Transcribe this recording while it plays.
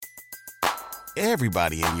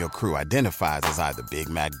Everybody in your crew identifies as either Big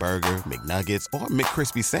Mac Burger, McNuggets, or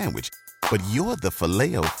McCrispy Sandwich. But you're the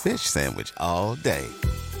Filet-O-Fish Sandwich all day.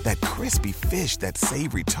 That crispy fish, that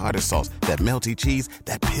savory tartar sauce, that melty cheese,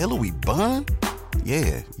 that pillowy bun.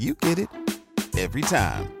 Yeah, you get it. Every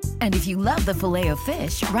time. And if you love the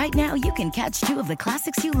Filet-O-Fish, right now you can catch 2 of the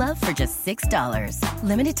classics you love for just $6.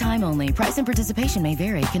 Limited time only. Price and participation may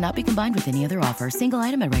vary. Cannot be combined with any other offer. Single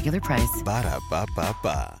item at regular price.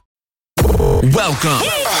 Ba-da-ba-ba-ba. Welcome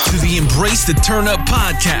to the Embrace the Turn Up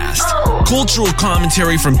podcast. Cultural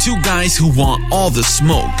commentary from 2 guys who want all the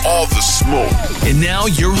smoke. All the smoke. And now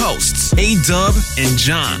your hosts, A-Dub and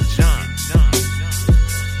John.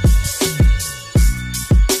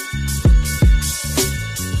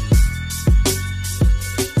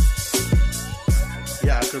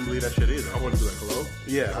 Yeah, I couldn't believe that shit either. I wanted to be like, hello?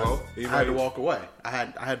 Yeah, hello? I had to walk away. I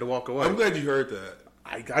had to walk away. I'm glad you heard that.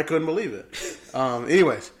 I couldn't believe it.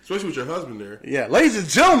 Anyways. Especially with your husband there. Yeah, ladies and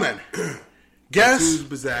gentlemen, guess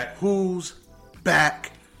who's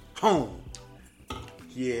back home?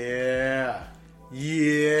 Yeah.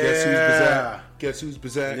 Guess who's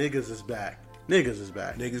back? Niggas is back. Niggas is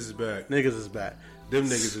back. Them niggas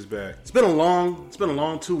is back. It's been a long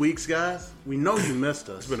 2 weeks, guys. We know you missed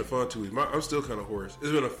us. It's been a fun 2 weeks. I'm still kind of hoarse.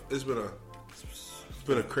 It's been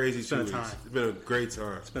a crazy 2 weeks. It's been a great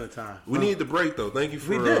time. It's been a time. We need the break though. Thank you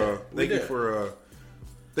for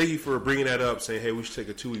thank you for bringing that up. Saying, hey, we should take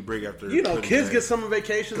a 2 week break after. Kids get summer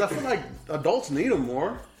vacations. I feel like adults need them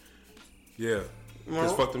more. Yeah,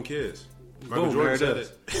 just fuck them kids. Boom, there it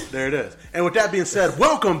is. There it is. And with that being said,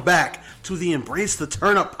 welcome back to the Embrace the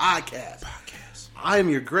Turn Up podcast. I am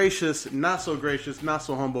your gracious, not so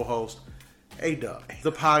humble host, A-Dub,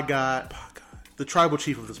 the pod god, the tribal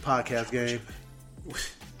chief of this podcast game.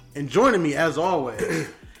 And joining me, as always,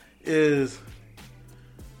 is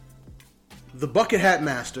the bucket hat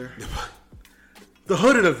master, the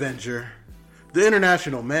hooded avenger, the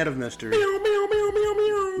international man of mystery.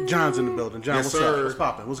 John's in the building. John, yes, what's up? What's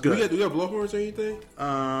popping? What's good? Do we got blowhorns or anything?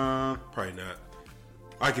 Probably not.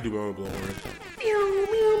 I could do my own blowhorns.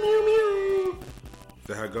 Is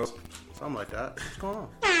that how it goes? Something like that. What's going on?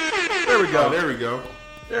 There we go.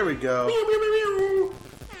 There we go.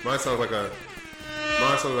 Mine sounds like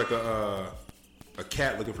a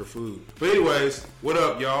cat looking for food. But anyways, what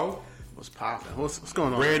up, y'all? What's popping? What's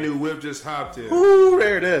going on? Brand new whip just hopped in. Ooh,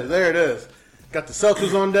 there it is. Got the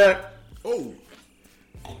seltzers on deck. Oh,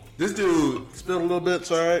 this dude spilled a little bit. It's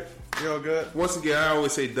all right. You're all good. Once again, I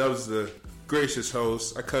always say Dub's the gracious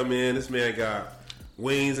host. I come in, this man got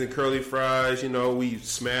wings and curly fries. We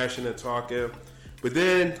smashing and talking. But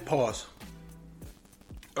then pause.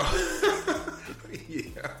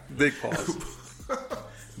 Yeah. Big pause.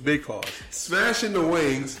 Big pause. Smashing the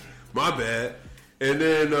wings. My bad. And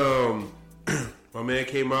then my man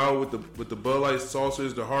came out with the Bud Light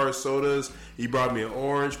saucers, the hard sodas. He brought me an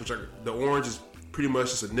orange, the orange is pretty much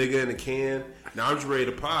just a nigga in a can. Now I'm just ready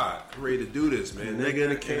to pod. I'm ready to do this, man. Nigga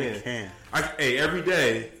in a can. Hey, every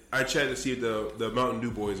day I check to see if the Mountain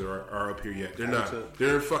Dew boys are up here yet. They're not.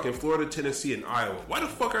 They're in fucking Florida, Tennessee, and Iowa. Why the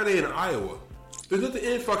fuck are they in Iowa? There's nothing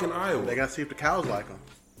in fucking Iowa. They gotta see if the cows like them.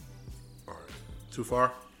 All right. Too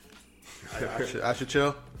far? I should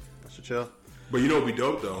chill. But you know what'd be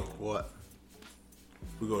dope though? What?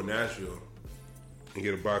 We go to Nashville and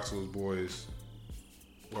get a box of those boys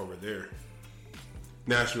while we're there.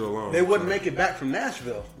 Nashville alone. They wouldn't make it back from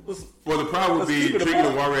Nashville. Well, the problem would be drinking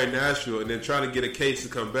them while we're at Nashville and then trying to get a case to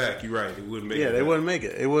come back. You're right. They wouldn't make it back. They wouldn't make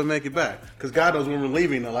it. They wouldn't make it back. Because God knows when we're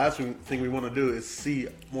leaving, the last thing we want to do is see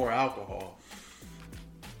more alcohol.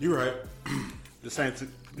 You're right. Just saying, it's a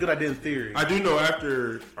good idea in theory. I do know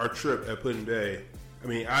after our trip at Puddin' Bay, I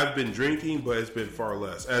mean, I've been drinking, but it's been far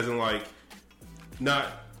less. As in, like, not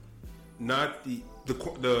the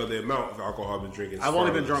amount of alcohol I've been drinking. I've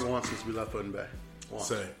only been drunk once since we left Puddin' Bay.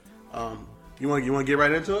 Same. You want to get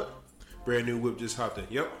right into it? Brand new whip just hopped in.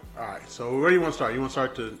 Yep. All right. So where do you want to start? You want to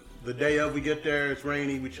start the day of we get there? It's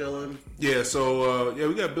rainy. We chilling. Yeah. So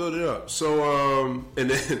we got to build it up. So and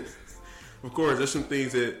then of course there's some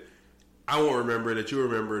things that I won't remember that you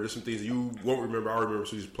remember. There's some things that you won't remember. I remember.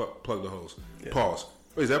 So you just plug the hose. Yeah. Pause.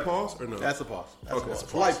 Wait, is that pause or no? That's a pause. That's a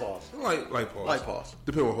pause. Light pause. Light pause. Light pause.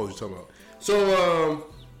 Depending on what hose you're talking about. So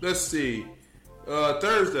let's see.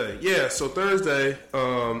 Thursday. Yeah, so Thursday,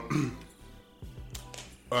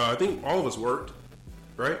 I think all of us worked,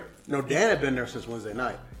 right? No, Dan had been there since Wednesday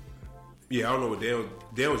night. Yeah, I don't know what Dan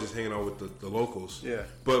was just hanging out with the locals. Yeah.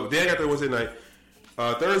 But Dan got there Wednesday night.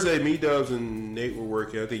 Thursday, me, Dubs, and Nate were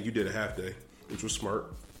working. I think you did a half day, which was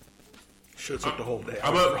smart. Should have took the whole day. I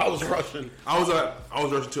was rushing. I was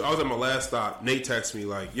rushing too. I was at my last stop. Nate texted me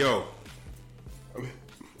like, yo,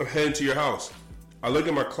 I'm heading to your house. I look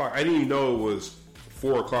at my clock. I didn't even know it was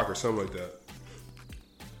 4 o'clock or something like that.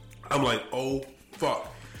 I'm like, oh,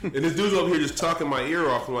 fuck. And this dude's over here just talking my ear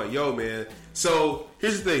off. I'm like, yo, man. So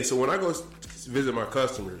here's the thing. So when I go visit my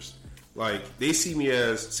customers, like, they see me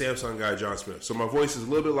as Samsung guy John Smith. So my voice is a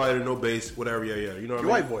little bit lighter, no bass, whatever, yeah. You know what I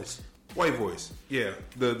mean? White voice. White voice. Yeah.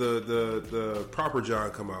 The proper John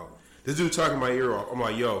come out. This dude talking my ear off. I'm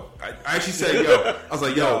like, yo. I actually said, yo. I was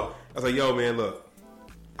like, yo, man, look.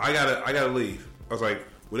 I gotta leave. I was like,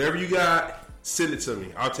 whatever you got, send it to me.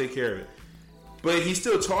 I'll take care of it. But he's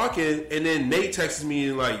still talking, and then Nate texts me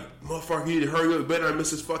and like, motherfucker, you need to hurry up, better not miss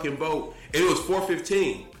this fucking boat. And it was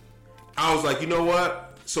 4:15. I was like, you know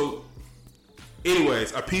what? So,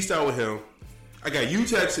 anyways, I peaced out with him. I got you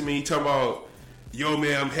texting me talking about, yo,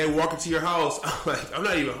 man, I'm walking to your house. I'm like, I'm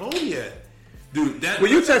not even home yet. Dude, when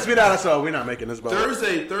you text me that, I said, we're not making this boat.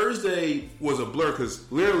 Thursday was a blur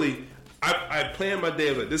because literally, I planned my day. I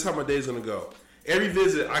was like, this is how my day's going to go. Every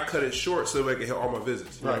visit, I cut it short so I can hit all my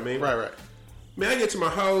visits. You know what I mean? Right. Man, I get to my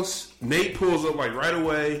house. Nate pulls up like right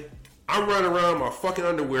away. I'm running around in my fucking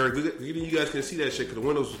underwear. You guys can see that shit because the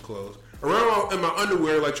windows were closed. Around in my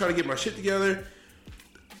underwear, like trying to get my shit together.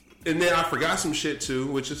 And then I forgot some shit too,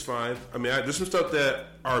 which is fine. I mean, there's some stuff that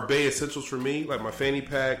are Bay essentials for me, like my fanny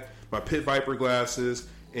pack, my Pit Viper glasses,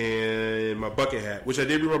 and my bucket hat. Which I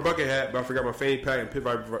did bring my bucket hat, but I forgot my fanny pack and Pit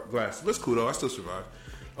Viper glasses. That's cool though. I still survived.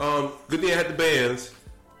 Good thing I had the bands,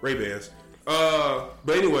 Ray Bans.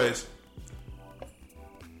 But anyways.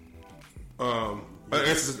 I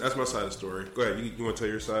guess that's my side of the story. Go ahead. You want to tell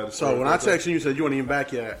your side of the story? So when I texted you, said you weren't even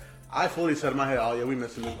back yet. I fully said in my head, "Oh yeah, we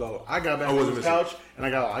missing this boat." I got back on the couch and I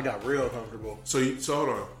got real comfortable. So hold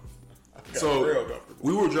on. So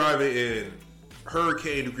we were driving in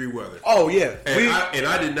hurricane degree weather. Oh yeah, and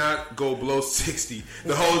I did not go below 60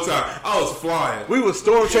 the whole time. I was flying. We were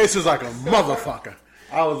storm chasers like a motherfucker.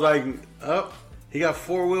 I was like, he got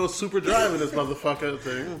 4-wheel super driving this motherfucker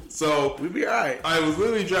thing. So we'd be all right. I was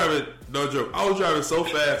literally driving, no joke. I was driving so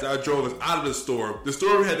fast I drove us out of the storm. The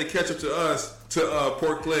storm had to catch up to us to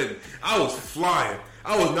Port Clinton. I was flying.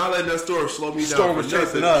 I was not letting that storm slow me down. Storm was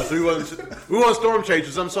chasing us. We weren't storm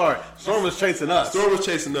chasers. I'm sorry. Storm was chasing us. Storm was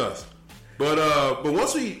chasing us. But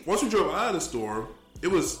once we drove out of the storm, it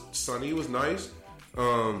was sunny. It was nice.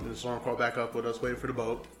 The storm caught back up with us waiting for the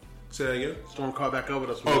boat. Say that again? Storm caught back up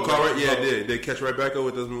with us. Oh, caught right? Yeah, it did. They catch right back up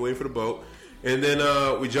with us and waiting for the boat. And then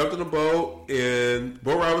we jumped in the boat, and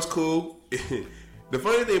boat ride was cool. The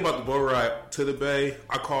funny thing about the boat ride to the bay,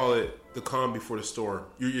 I call it the calm before the storm.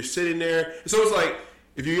 You're sitting there. So it's like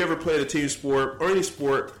if you ever played a team sport or any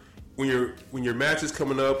sport, when your match is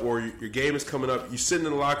coming up or your game is coming up, you sitting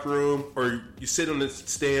in the locker room or you sit on the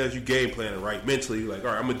stands, you game planning, right? Mentally, like,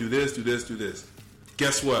 all right, I'm going to do this.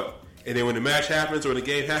 Guess what? And then when the match happens or the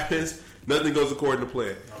game happens, nothing goes according to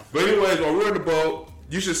plan. But anyways, while we're on the boat,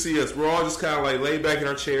 you should see us. We're all just kind of like laid back in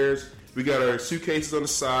our chairs. We got our suitcases on the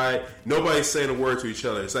side. Nobody's saying a word to each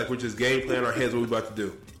other. It's like we're just game planning our heads what we're about to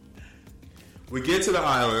do. We get to the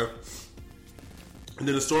island, and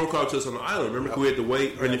then the storm called to us on the island. Remember, we had to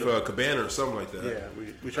wait for a cabana or something like that. Yeah,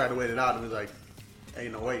 we tried to wait it out, and it was like,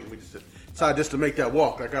 ain't no waiting. We just decided just to make that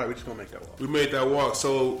walk. Like, all right, we're just going to make that walk. We made that walk.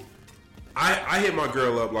 So I hit my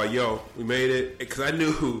girl up like, yo, we made it. Because I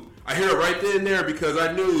knew, I hear it right then and there because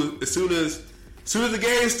I knew as soon as the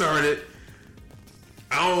game started,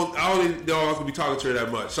 I don't even know I was going to be talking to her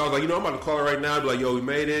that much. So I was like, I'm about to call her right now and be like, yo, we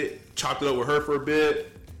made it. Chopped it up with her for a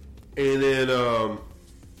bit. And then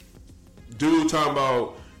dude talking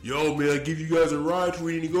about, yo, man, I give you guys a ride to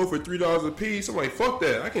where you need to go for $3 a piece. I'm like, fuck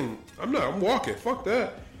that. I'm walking. Fuck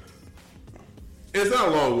that. And it's not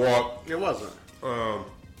a long walk. It wasn't.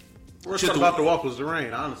 Worst part about the walk was the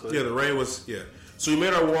rain, honestly. Yeah, the rain was, yeah. So we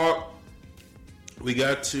made our walk. We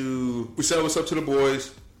said what's up to the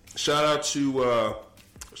boys. Shout out to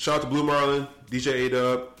Blue Marlin, DJ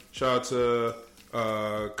A-Dub. Shout out to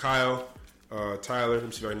Kyle, Tyler. Let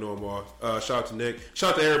me see if I know them all. Shout out to Nick.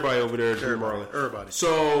 Shout out to everybody over there at Blue Marlin. Everybody.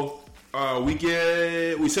 So we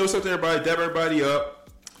said what's up to everybody, dab everybody up.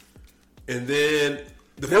 And then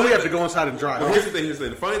we have to go inside and drive. Well, here's the thing.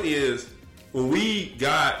 The funny thing is,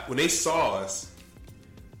 when they saw us,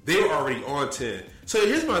 they were already on 10. So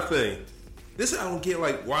here's my thing. This I don't get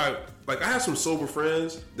why. I have some sober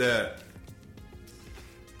friends that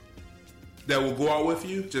will go out with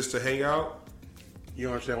you just to hang out. You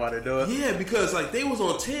don't understand why they do it? Yeah, because they was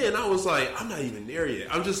on 10. I was like, I'm not even there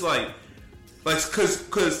yet. I'm just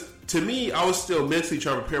because to me, I was still mentally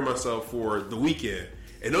trying to prepare myself for the weekend.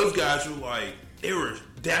 And those guys were they were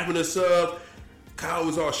dapping us up. Kyle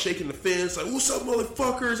was all shaking the fence, like, what's up,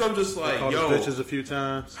 motherfuckers? I'm just like, yo. Bitches a few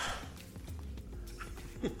times.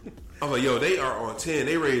 I was like, yo, they are on 10.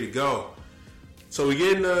 They ready to go. So we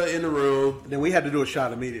get in the room. Then we had to do a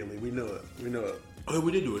shot immediately. We knew it. Oh,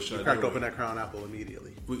 we did do a shot. We cracked open that Crown Apple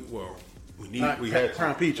immediately. We had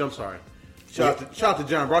Crown Peach. I'm sorry. Shout out to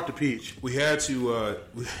John. Brought the peach. We had to,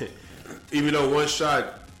 even though one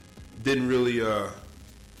shot didn't really, that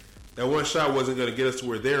one shot wasn't going to get us to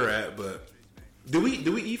where they're at. But did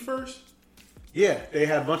we eat first? Yeah, they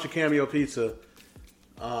had a bunch of Cameo pizza.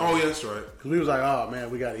 Oh, yeah, that's right. Because we was like, oh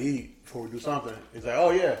man, we got to eat before we do something. He's like,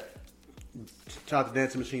 oh yeah. Shout out to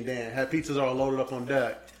Dancing Machine Dan. Had pizzas all loaded up on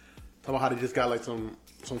deck. Talking about how they just got like some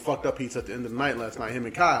fucked up pizza at the end of the night last night, him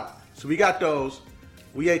and Kyle. So we got those.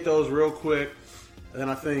 We ate those real quick. And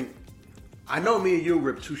then I know me and you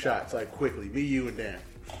ripped 2 shots like quickly. Me, you, and Dan.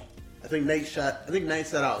 I think Nate set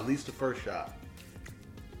out at least the first shot.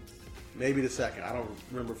 Maybe the second. I don't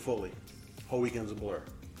remember fully. Whole weekend's a blur.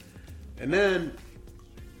 And then,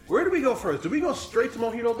 where did we go first? Did we go straight to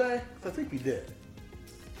Mojito Bay? I think we did.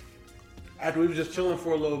 After we were just chilling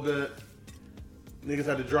for a little bit, niggas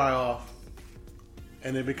had to dry off.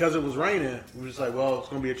 And then because it was raining, we were just like, well, it's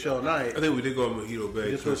going to be a chill night. I think we did go to Mojito Bay.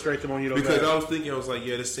 We just went straight to Mojito Bay. Because I was thinking, I was like,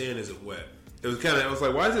 yeah, the sand isn't wet. It was I was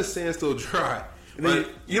like, why is this sand still dry? And then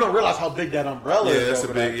you don't realize how big that umbrella is. Yeah, that's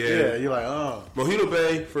a big, Yeah, you're like, oh. Mojito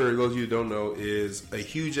Bay, for those of you who don't know, is a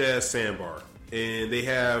huge-ass sandbar. And they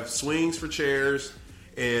have swings for chairs,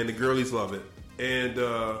 and the girlies love it. And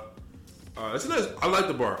it's nice. I like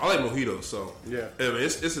the bar. I like mojitos, so yeah. Anyway,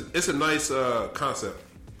 it's a nice concept.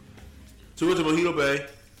 So we went to Mojito Bay,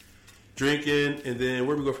 drinking, and then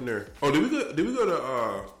where did we go from there? Oh, did we go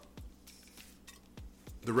to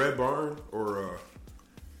the Red Barn or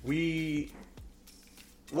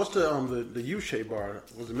What's the U-shaped bar?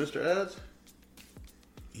 Was it Mr. Ed's?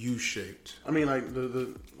 U-shaped. I mean, like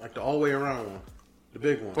the all the way around one, the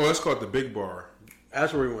big one. Oh, that's called the Big Bar.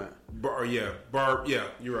 That's where we went. Bar, yeah,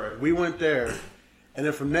 you're right. We went there, and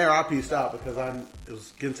then from there I pieced out because it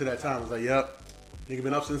was getting to that time. I was like, yep, nigga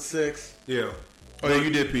been up since 6. Yeah. Oh yeah,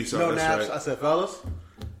 you did piece out. No that's naps. Right. I said, fellas,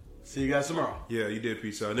 see you guys tomorrow. Yeah, you did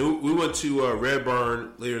piece out. And then we went to Red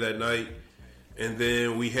Barn later that night, and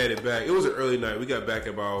then we headed back. It was an early night. We got back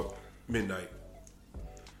about midnight.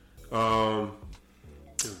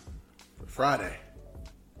 Friday.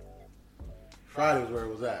 Friday was where it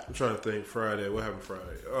was at. I'm trying to think. Friday. What happened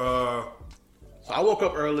Friday? So I woke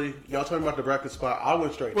up early. Y'all told me about the breakfast spot. I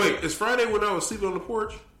went straight. Wait, is Friday when I was sleeping on the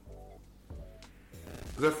porch?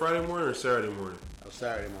 Was that Friday morning or Saturday morning? That was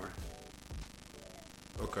Saturday morning.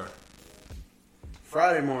 Okay.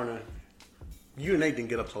 Friday morning, you and Nate didn't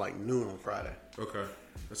get up till like noon on Friday. Okay.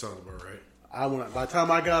 That sounds about right. By the time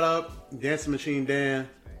I got up, Dancing Machine Dan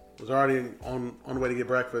was already on the way to get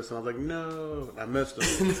breakfast, and I was like, no, I missed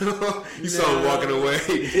him. You saw him walking away.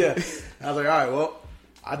 Yeah. I was like, all right, well,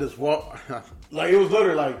 I just walked. Like, it was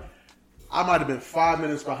literally like, I might have been 5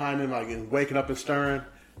 minutes behind him, like, and waking up and stirring,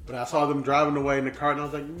 but I saw them driving away in the car, and I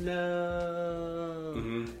was like, no.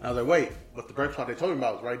 Mm-hmm. I was like, wait, but the breakfast spot they told me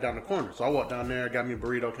about was right down the corner. So I walked down there, got me a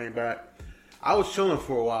burrito, came back. I was chilling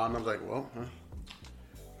for a while, and I was like, well,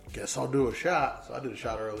 guess I'll do a shot. So I did a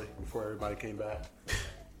shot early before everybody came back.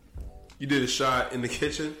 You did a shot in the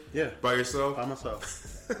kitchen? Yeah. By yourself? By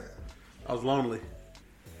myself. I was lonely.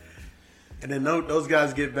 And then those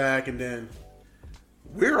guys get back, and then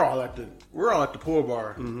we're all at the pool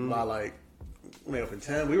bar by like, we made up in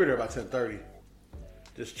 10. We were there by 10:30,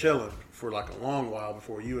 just chilling for like a long while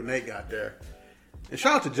before you and Nate got there. And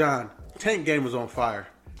shout out to John. Tank game was on fire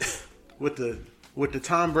with the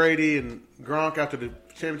Tom Brady and Gronk after the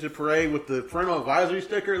championship parade with the parental advisory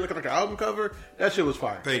sticker looking like an album cover. That shit was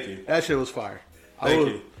fire. Thank you. That shit was fire. Thank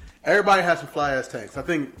you. Everybody had some fly ass tanks. I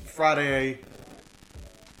think Friday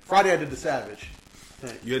I did the Savage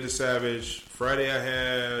tank. You had the Savage. Friday I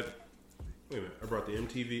had. Wait a minute. I brought the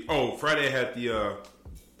MTV. Oh, Friday I had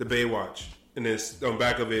the Baywatch, and this on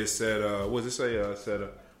back of it said, what does it say?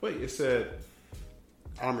 It said.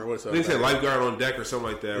 I don't remember what's up. They said lifeguard on deck or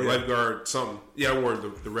something like that. Yeah. Lifeguard something. Yeah, I wore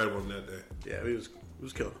the red one that day. Yeah, it was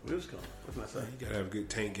killing. It was killing. What can I say? You gotta have a good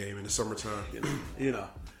tank game in the summertime. You know.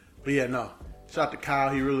 But yeah, no. Shout out to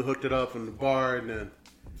Kyle. He really hooked it up in the bar, and then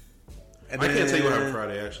I can't tell you what happened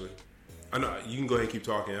Friday. Actually, I know you can go ahead and keep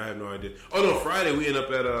talking. I have no idea. Oh no, Friday we end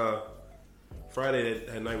up at Friday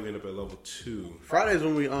that night we end up at level 2. Friday's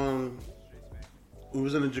when we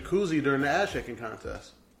was in the jacuzzi during the ass shaking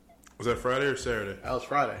contest. Was that Friday or Saturday? That was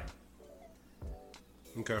Friday.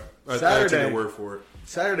 Okay. Saturday, I take your word for it.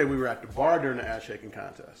 Saturday we were at the bar during the ass shaking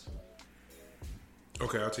contest.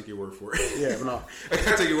 Okay, I'll take your word for it. Yeah, but no. I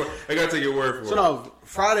gotta take your word for it. So no,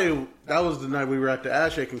 Friday, that was the night we were at the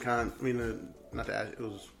ass shaking not the ass, it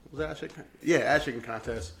was Was that ass shaking? Yeah, ass shaking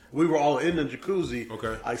contest. We were all in the jacuzzi.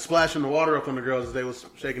 Okay. Like splashing the water up on the girls as they was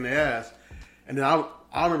shaking their ass. And then I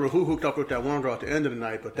remember who hooked up with that one girl at the end of the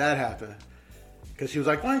night, but that happened. Because she was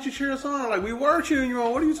like, why didn't you cheer us on? Like, we were cheering you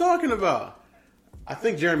on. What are you talking about? I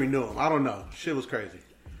think Jeremy knew him. I don't know. Shit was crazy.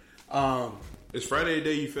 Is Friday the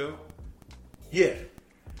day you fell? Yeah.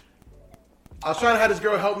 I was trying to have this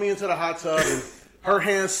girl help me into the hot tub, and her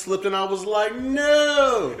hand slipped, and I was like,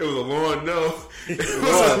 no. It was a long no. It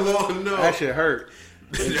was a long no. That shit hurt.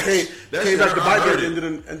 It That came shit back hurt. to I bite me heard at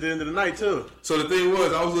it. the end of the night, too. So the thing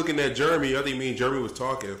was, I was looking at Jeremy. I think me and Jeremy was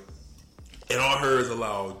talking, and all I heard is a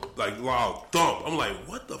loud thump. I'm like,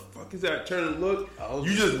 what the fuck is that? Turn and look.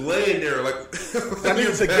 You just laying there like. I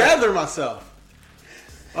needed to gather myself.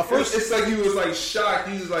 It's like you was like shocked.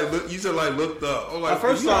 You just like look. You just like looked up. I'm like, My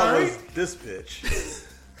first thought right? was this bitch.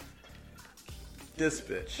 This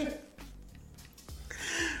bitch.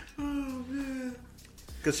 Oh man.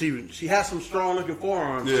 Because she has some strong looking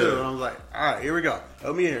forearms too. And I was like, all right, here we go.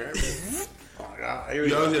 Help me here. Oh my God, here we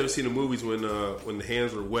You go. always ever seen the movies when the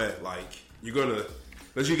hands are wet? Like you're gonna,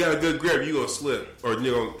 unless you got a good grip, you gonna slip, or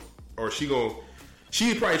she'd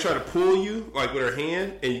probably try to pull you like with her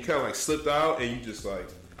hand, and you kind of like slipped out, and you just like.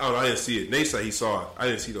 I don't know, I didn't see it. Nate said he saw it. I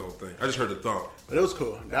didn't see the whole thing. I just heard the thump. But it was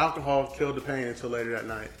cool. The alcohol killed the pain until later that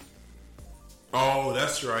night. Oh,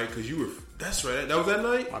 that's right. Because you were... That's right. That was that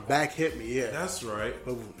night? My back hit me, yeah. That's right.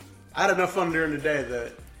 But I had enough fun during the day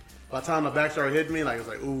that by the time my back started hitting me, like it was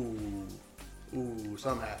like, ooh,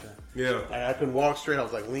 something happened. Yeah. Like, I couldn't walk straight. I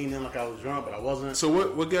was like leaning like I was drunk, but I wasn't. So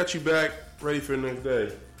what got you back ready for the next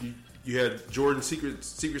day? You had Jordan's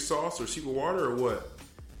secret sauce or secret water or what?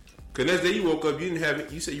 Because next day you woke up, you didn't have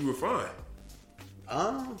it. You said you were fine.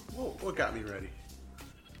 What got me ready?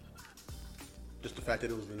 Just the fact that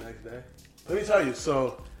it was the next day. Let me tell you.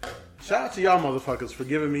 So, shout out to y'all motherfuckers for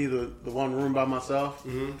giving me the one room by myself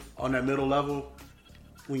on that middle level.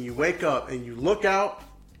 When you wake up and you look out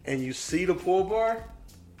and you see the pool bar,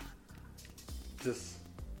 just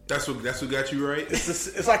that's what got you right.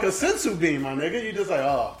 it's like a sensu beam, my nigga. You just like,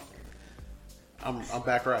 oh, I'm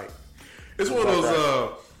back right. It's one of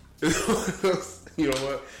those. You know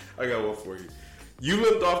what? I got one for you. You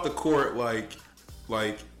limped off the court like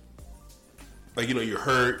you know you're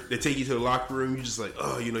hurt. They take you to the locker room. You just like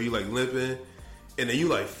you like limping, and then you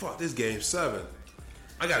like fuck this game 7.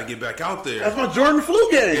 I got to get back out there. That's my Jordan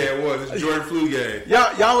flu game. Yeah, it was. It's Jordan flu game.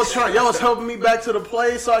 Y'all was helping me back to the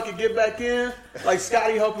play so I could get back in, like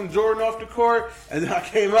Scotty helping Jordan off the court, and then I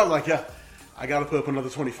came up like I got to put up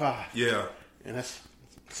another 25. Yeah, and that's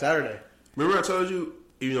Saturday. Remember I told you.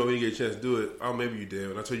 Even though we didn't get a chance to do it, oh, maybe you did.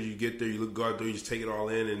 When I told you get there, you go out there, you just take it all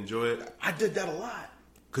in and enjoy it. I did that a lot.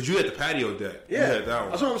 Because you had the patio deck. Yeah. You had that one.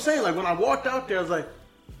 That's what I'm saying. Like, when I walked out there, I was like,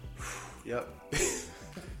 yep.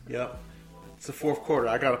 Yep. It's the fourth quarter.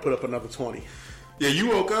 I got to put up another 20. Yeah, you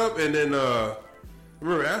woke up, and then I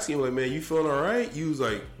remember asking you, like, man, you feeling all right? You was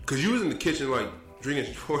like, because you was in the kitchen, like,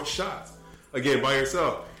 drinking 4 shots, again, by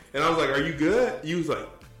yourself. And I was like, are you good? He's like,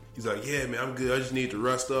 yeah, man, I'm good. I just need to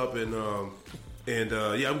rest up, and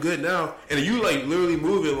yeah, I'm good now. And you like literally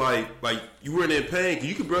moving like you weren't in pain.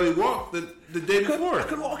 You could barely walk the day before. I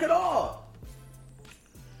couldn't walk at all.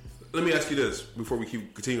 Let me ask you this before we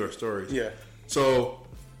continue our stories. Yeah. So,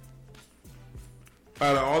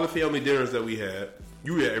 out of all the family dinners that we had,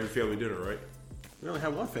 you were at every family dinner, right? We only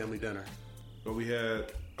had one family dinner. But we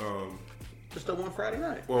had just that one Friday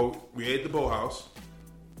night. Well, we ate the Bow House.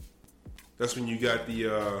 That's when you got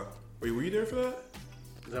the. Wait, were you there for that?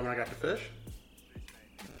 Is that when I got the fish?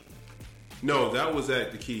 No, that was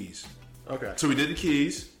at the Keys. Okay. So we did the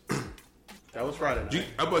Keys. That was Friday night.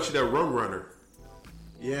 I bought you that rum runner.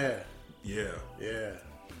 Yeah. Yeah. Yeah.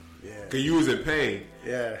 Yeah. Cause you was in pain.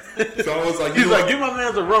 Yeah. So I was like, he's like, give my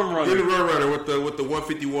man a rum runner. Give the rum runner with the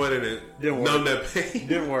 151 in it. Didn't numb work. that pain.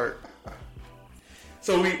 Didn't work.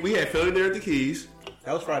 So we had family dinner at the Keys.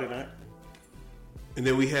 That was Friday night. And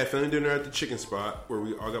then we had family dinner at the chicken spot where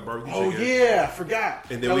we all got barbecue chicken. Oh yeah, I forgot.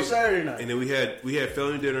 And then that was Saturday night. And then we had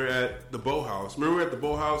family dinner at the Bow House. Remember we were at the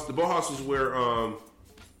Bow House? The Bow House was where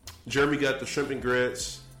Jeremy got the shrimp and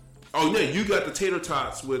grits. Oh yeah, you got the tater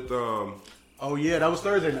tots with Oh yeah, that was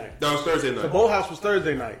Thursday night. That was Thursday night. The Bow House was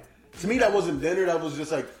Thursday night. To me, that wasn't dinner. That was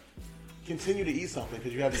just like continue to eat something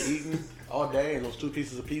because you haven't eaten all day, and those 2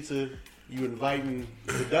 pieces of pizza, you inviting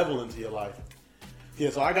the devil into your life. Yeah,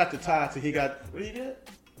 so I got the tots, and he got, what did he get?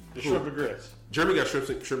 The shrimp and grits. Jeremy got shrimp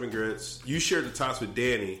and grits. You shared the tots with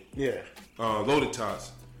Danny. Yeah. Loaded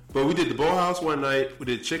tots. But we did the Bow House one night. We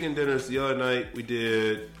did chicken dinners the other night. We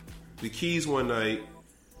did the Keys one night.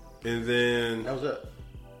 And then... That was it.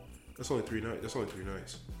 That's only 3 nights. That's only 3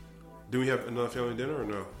 nights. Do we have another family dinner or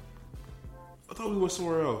no? I thought we went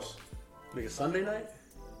somewhere else. Nigga, Sunday night?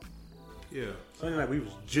 Yeah. Sunday night we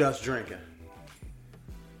was just drinking.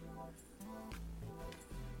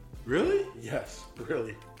 Really? Yes,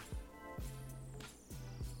 really.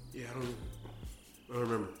 Yeah, I don't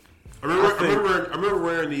remember. I remember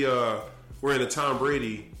wearing the Tom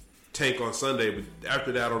Brady tank on Sunday, but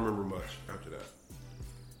after that I don't remember much. After that,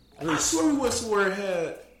 I swear we went somewhere and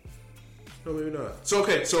had. No, maybe not. So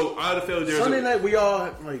okay, so I had a feeling there's Sunday night we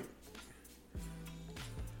all like.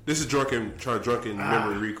 This is drunken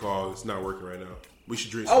memory recall. It's not working right now. We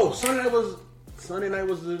should drink. Oh, Sunday night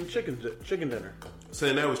was the chicken dinner.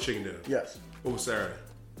 Sunday night was chicken dinner. Yes. What was Saturday?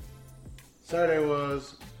 Saturday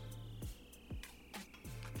was.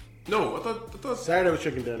 No, I thought Saturday was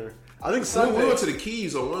chicken dinner. I think Sunday. We went to the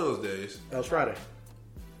Keys on one of those days. That was Friday.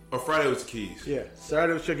 Oh, Friday was the Keys. Yeah,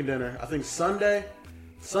 Saturday was chicken dinner. I think Sunday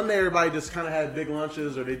everybody just kind of had big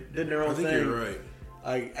lunches or they did their own thing. I think you're right.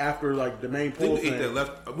 Like after like the main pool I think we thing. ate that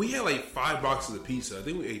left. We had like 5 boxes of pizza. I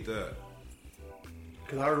think we ate that.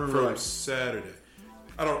 Because I remember From like Saturday.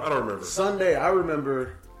 I don't remember. Sunday, I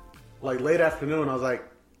remember like late afternoon. I was like,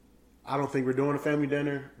 I don't think we're doing a family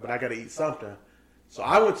dinner, but I got to eat something. So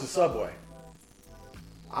I went to Subway.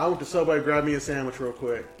 Grabbed me a sandwich real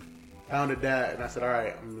quick, pounded that, and I said, all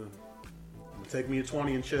right, I'm gonna take me a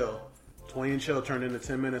 20 and chill. 20 and chill turned into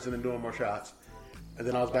 10 minutes and then doing more shots. And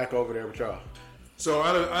then I was back over there with y'all. So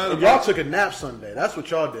y'all took a nap Sunday. That's what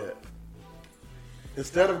y'all did.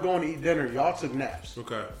 Instead of going to eat dinner, y'all took naps.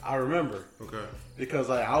 Okay. I remember. Okay. Because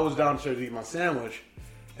like I was downstairs to eat my sandwich,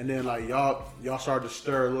 and then like y'all started to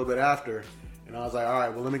stir a little bit after, and I was like, all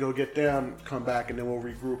right, well let me go get them, come back, and then we'll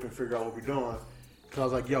regroup and figure out what we're doing. Because I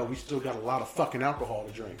was like, yo, we still got a lot of fucking alcohol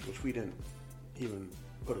to drink, which we didn't even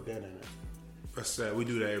put a dent in it. That's sad. We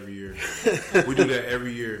do that every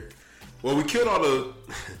year. Well, we killed all the.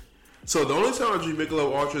 So the only time I drink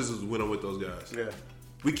Michelob Ultras is when I'm with those guys. Yeah.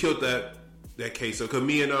 We killed that case. So because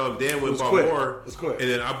me and Dan went and bought quick. more. It was quick. And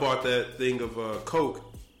then I bought that thing of Coke,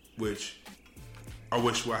 which I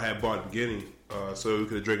wish I had bought at the beginning, so we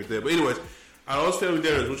could have drank it there. But anyways, out of those family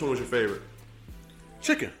dinners, which one was your favorite?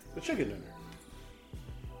 Chicken. The chicken dinner.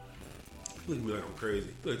 Look at me like I'm crazy.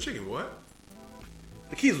 Look, chicken what?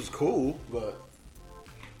 The Keys was cool, but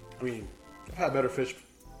I mean, I've had better fish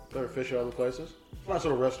at other places. Nice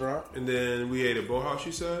little restaurant. And then we ate at Boathouse,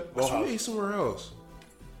 you said? Boathouse. So we ate somewhere else.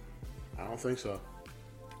 I don't think so.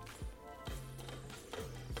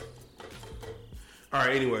 All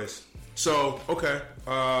right, anyways. So, okay.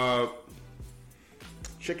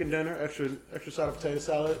 Chicken dinner, extra side of potato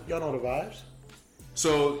salad. Y'all know the vibes.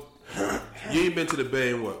 So, you ain't been to the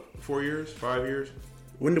Bay in what, 4 years? 5 years?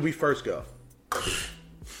 When did we first go?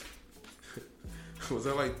 Was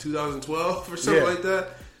that like 2012 or something like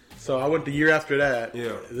that? So I went the year after that.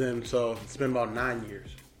 Yeah. Then so it's been about 9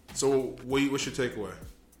 years. So what's your takeaway?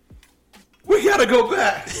 We gotta go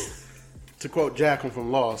back. To quote Jacqueline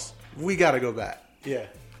from Lost, we gotta go back. Yeah.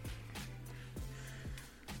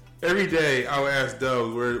 Every day I would ask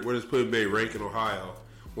Dubs where does Pudding Bay rank in Ohio.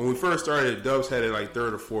 When we first started, Dubs had it like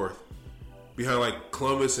 3rd or 4th, behind like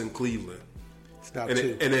Columbus and Cleveland. It's now and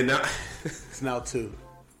 2. And then now it's now 2.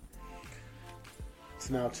 It's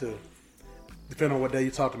now 2. Depending on what day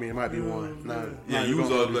you talk to me, it might be 1. Yeah, you was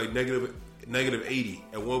like negative 80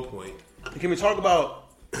 at one point. Can we talk about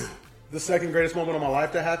the second greatest moment of my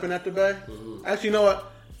life that happened at the Bay? Mm-hmm. Actually,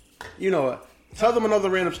 you know what? Tell them another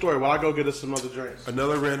random story while I go get us some other drinks.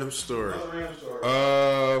 Another random story. Tell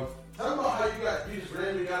them about how you just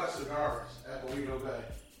randomly got us cigars at Owego Bay.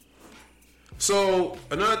 So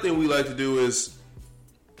another thing we like to do is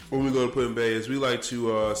when we go to Pudding Bay is we like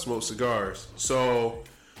to smoke cigars. So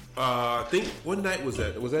I think what night was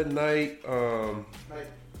that? Was that night? Night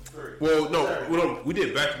 3. Well, no, we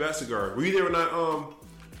did back-to-back cigars. Were you there when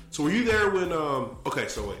So were you there when? Okay,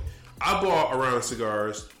 so wait. I bought a round of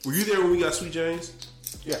cigars. Were you there when we got Sweet James?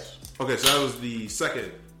 Yes. Okay, so that was the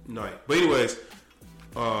second night. But anyways,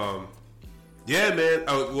 yeah, man.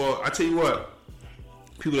 I tell you what.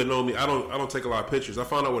 People that know me, I don't take a lot of pictures. I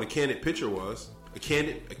found out what a candid picture was. A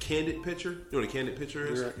candid picture. You know what a candid picture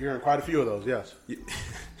is? You're in quite a few of those. Yes. Yeah.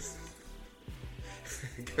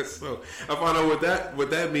 I guess so. I found out what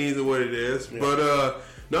that means and what it is. Yeah. But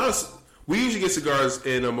no, we usually get cigars,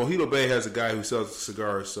 and Mojito Bay has a guy who sells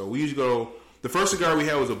cigars. So we usually go. The first cigar we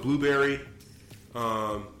had was a blueberry,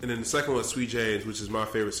 and then the second one was Sweet James, which is my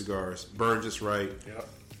favorite cigars. Burn just right. Yep.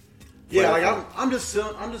 Yeah, like I'm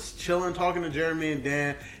just chilling, talking to Jeremy and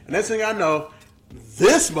Dan, and next thing I know,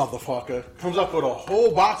 this motherfucker comes up with a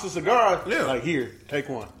whole box of cigars. Yeah. Like, here, take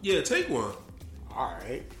one. Yeah, take one. All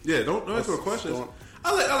right. Yeah, don't ask no questions.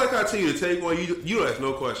 I like how I tell you to take one. You don't ask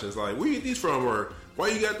no questions. Like, where you get these from, or why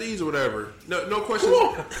you got these or whatever? No questions.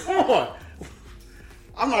 Come on.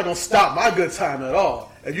 I'm not gonna stop my good time at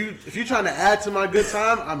all. If you're trying to add to my good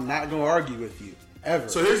time, I'm not gonna argue with you ever.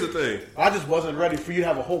 So here's the thing. I just wasn't ready for you to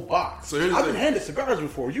have a whole box. So here's the I've thing. been handed cigars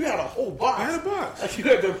before. You had a whole box. I had a box. Like you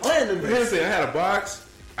had been planning. Here's the thing. I had a box.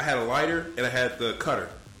 I had a lighter, and I had the cutter.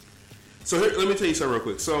 So let me tell you something real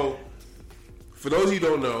quick. So for those of you who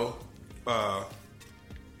don't know, I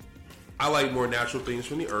like more natural things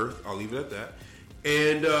from the earth. I'll leave it at that.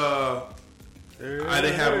 And I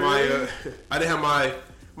didn't have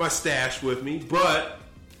my stash with me, but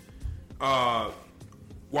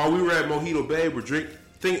while we were at Mojito Bay, we're drinking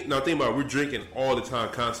all the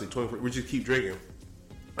time, constantly, 24. We just keep drinking.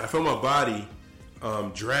 I felt my body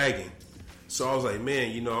dragging, so I was like,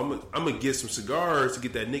 man, I'm gonna get some cigars to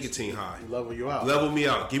get that nicotine high. Level you out. Level me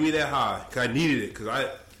out. Give me that high, cause I needed it. Cause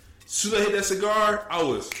as soon as I hit that cigar,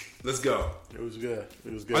 let's go. It was good. I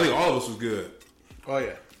think all of us was good. Oh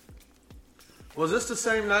yeah. Was this the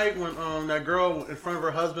same night when that girl in front of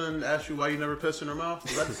her husband asked you why you never pissed in her mouth?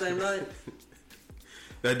 Was that the same night?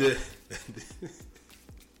 That did.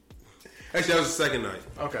 Actually, that was the second night.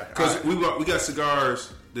 Okay. Because we got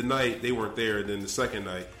cigars the night they weren't there, and then the second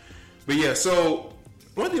night. But yeah, so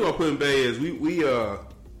one thing about Put-in Bay is we've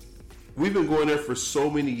been going there for so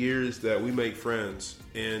many years that we make friends,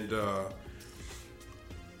 and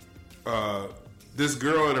this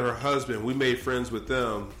girl and her husband, we made friends with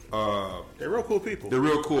them. They're real cool people. They're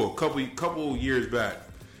real cool. Couple years back,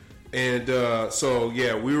 and so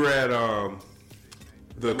yeah, we were at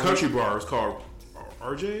the country bar. It's called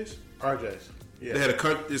RJ's. RJ's. Yeah. They had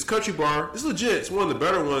this country bar. It's legit. It's one of the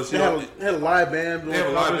better ones. They had a live band. They have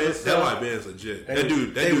a live band. That live band's legit. That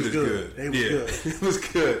dude is good. They was good. It was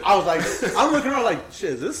good. I was like, I'm looking around like,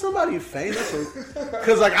 shit, is this somebody famous?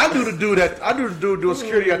 Because like I do the dude doing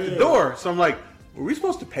security at the door. So I'm like, were we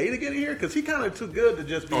supposed to pay to get in here? Because he kind of too good to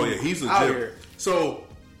just be he's out legit. here. So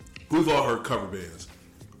we've all heard cover bands.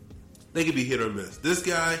 They could be hit or miss. This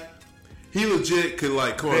guy, he legit could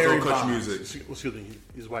come on his own country music. Excuse me,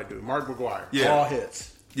 he's a white dude. Mark McGuire. Yeah. All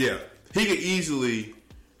hits. Yeah. He could easily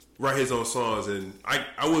write his own songs, and I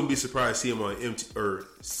wouldn't be surprised to see him on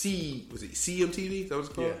CMTV? Is that what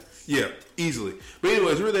it's called? Yeah, easily. But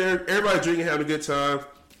anyways, we were there. Everybody drinking, having a good time.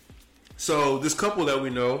 So this couple that we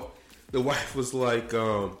know, the wife was like,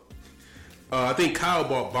 I think Kyle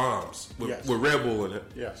bought bombs with Red Bull in it.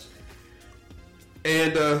 Yes.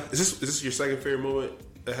 And is this your second favorite moment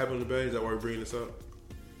that happened in the Bay? Is that why we're bringing this up?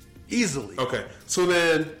 Easily. Okay. So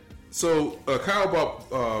Kyle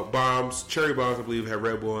bought bombs, cherry bombs, I believe, had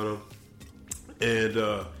Red Bull in them. And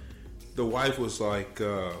the wife was like,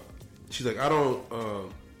 she's like, I don't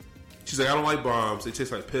like bombs. They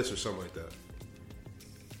taste like piss or something like that.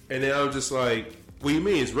 And then I was just like, what do you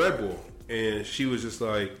mean? It's Red Bull. And she was just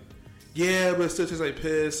like, yeah, but it still tastes like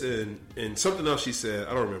piss, and something else she said.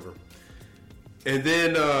 I don't remember. And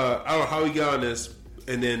then I don't know how we got on this.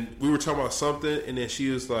 And then we were talking about something, and then she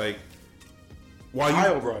was like,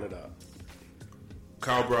 Kyle brought it up.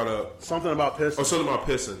 Kyle brought up something about pissing. Oh, something about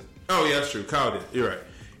pissing. Oh, yeah, that's true. Kyle did. You're right.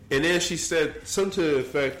 And then she said something to the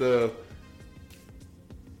effect of,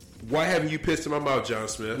 why haven't you pissed in my mouth, John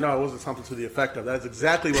Smith? No, it wasn't something to the effect of. That's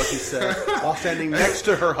exactly what she said while standing next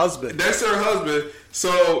to her husband. Next to her husband.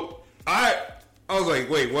 So I was like,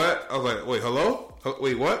 wait, what? I was like, wait, hello?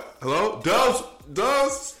 Wait, what? Hello? Dubs.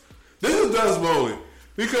 This is Dubs' moment.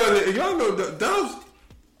 Because if y'all know Dubs,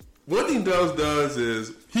 one thing Dubs does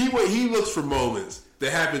is he looks for moments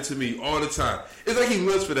that happen to me all the time. It's like he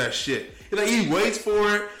looks for that shit. It's like he waits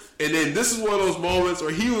for it. And then this is one of those moments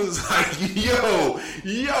where he was like, yo,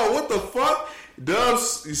 what the fuck?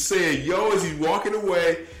 Dubs is saying, yo, as he's walking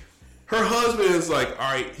away. Her husband is like,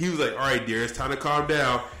 all right. He was like, all right, dear, it's time to calm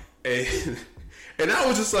down. And I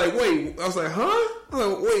was just like, wait. I was like, huh? I was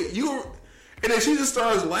like, wait, you were... And then she just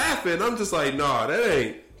starts laughing. I'm just like, that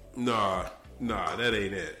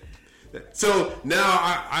ain't it. So now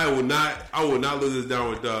I will not lose this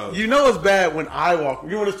down with Dubs. You know it's bad when I walk.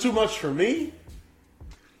 You know when it's too much for me?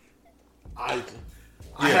 I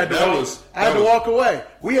had to walk away.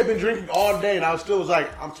 We had been drinking all day, and I was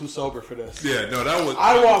like, I'm too sober for this. Yeah, no, that was...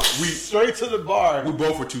 I walked straight to the bar. We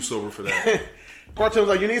both were too sober for that. Cartoon was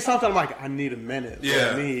like, you need something? I'm like, I need a minute.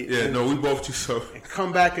 Yeah, we both too sober. And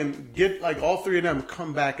come back and get, all three of them,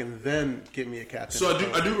 come back and then get me a captain. So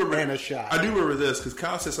I do remember... And a shot. I do remember this, because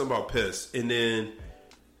Kyle said something about piss, and then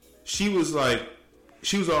she was all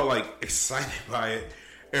excited by it,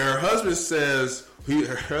 and her husband says...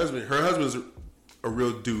 Her husband's a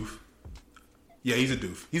real doof. Yeah, he's a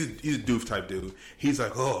doof. He's a doof type dude. He's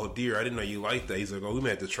like, oh dear, I didn't know you liked that. He's like, oh, we may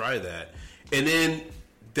have to try that. And then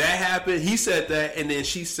that happened. He said that, and then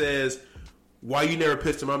she says, why you never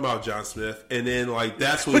pissed in my mouth, John Smith? And then, like,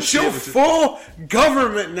 that's what... But your full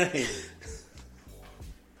government name.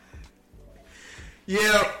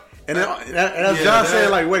 Yeah. And that's John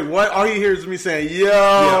saying, like, wait, what? All he hears is me saying, yo. Yeah,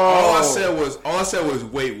 all I said was,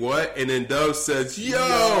 wait, what? And then Dove says,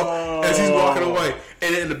 yo, as he's walking away.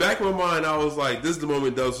 And in the back of my mind, I was like, this is the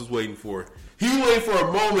moment Dove was waiting for. He was waiting for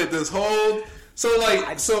a moment this whole...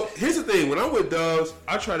 So here's the thing. When I'm with Doves,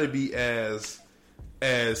 I try to be as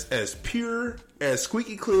pure, as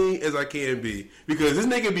squeaky clean as I can be. Because this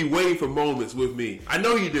nigga be waiting for moments with me. I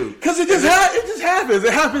know you do. Because it just happens.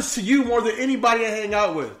 It happens to you more than anybody I hang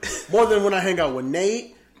out with. More than when I hang out with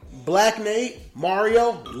Nate, Black Nate,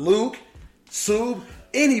 Mario, Luke, Sub,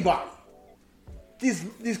 anybody.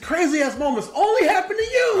 These crazy ass moments only happen to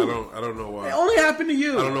you. I don't know why. They only happen to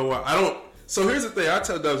you. I don't know why. So here's the thing. I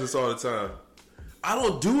tell Doves this all the time. I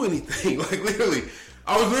don't do anything. Like, literally.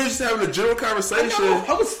 I was literally just having a general conversation.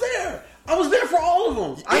 I was there. I was there for all of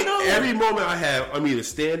them. I know. Every moment I have, I'm either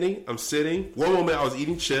standing, I'm sitting. One moment I was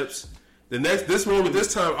eating chips. This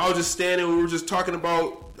time, I was just standing. We were just talking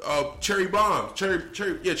about cherry bombs. Cherry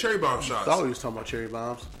bomb shots. I thought we was talking about cherry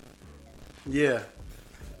bombs. Yeah.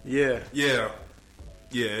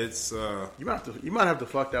 It's you might have to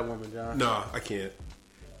fuck that woman, John. No, I can't.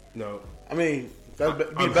 No. I mean, that'd be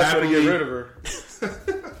the best way to get rid of her.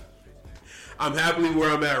 I'm happily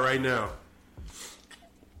where I'm at right now.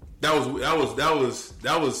 That was a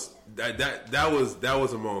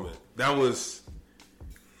moment. That was.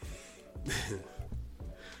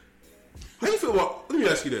 How do you feel about? Let me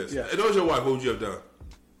ask you this. Yeah. If it was your wife, what would you have done?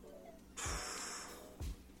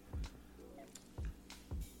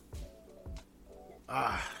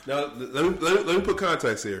 Now let me put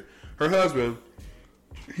context here. Her husband,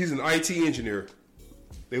 he's an IT engineer.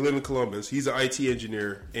 They live in Columbus. He's an IT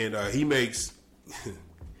engineer, and he makes.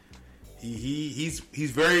 He's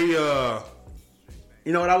very.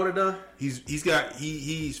 You know what I would have done?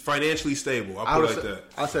 He's financially stable. I'll put it like that.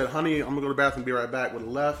 I said, honey, I'm gonna go to the bathroom, be right back. Would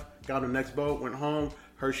have left, got on the next boat, went home.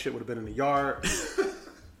 Her shit would have been in the yard.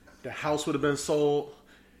 The house would have been sold.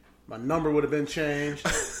 My number would have been changed.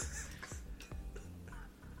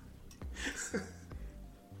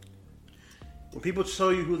 When people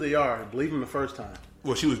show you who they are, believe them the first time.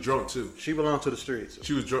 Well, she was drunk too. She belonged to the streets.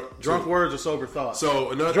 She was drunk. Drunk words are sober thoughts.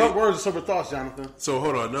 So drunk words are sober thoughts, Jonathan. So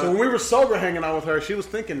hold on. So when we were sober hanging out with her, she was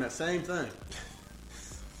thinking that same thing.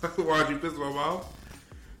 Why'd you piss my mouth?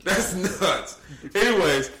 That's nuts.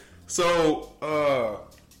 Anyways, so a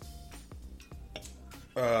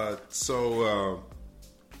guy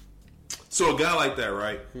like that,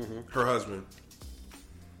 right? Mm-hmm. Her husband.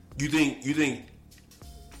 You think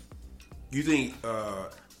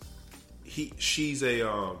she's a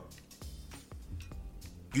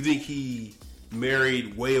you think he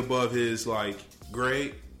married way above his like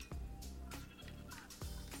grade?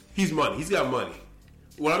 He's money. He's got money.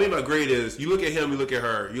 What I mean by grade is you look at him, you look at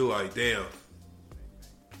her, you're like, damn.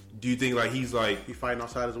 Do you think like he's like he fighting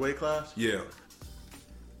outside his weight class? Yeah.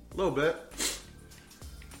 A little bit.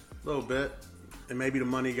 And maybe the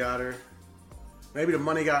money got her. Maybe the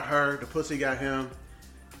money got her, the pussy got him,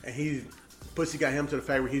 and pussy got him to the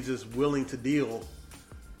fact where he's just willing to deal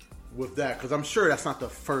with that. Because I'm sure that's not the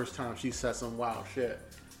first time she said some wild shit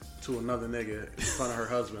to another nigga in front of her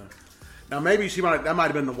husband. Now, maybe that might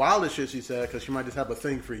have been the wildest shit she said, because she might just have a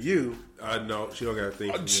thing for you. No, she don't got a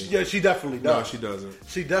thing for me. Yeah, she definitely does. No, she doesn't.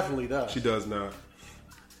 She definitely does. She does not.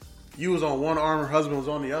 You was on one arm, her husband was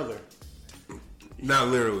on the other. Not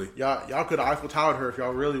literally. Y'all could have Eiffel Towered her if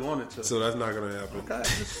y'all really wanted to. So that's not going to happen. Okay.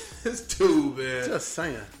 It's too bad. Just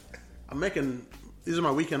saying. These are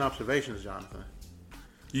my weekend observations, Jonathan.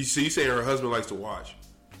 You saying her husband likes to watch.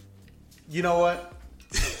 You know what?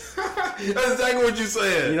 That's exactly what you're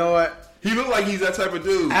saying. You know what? He looked like he's that type of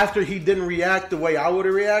dude. After he didn't react the way I would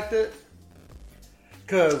have reacted.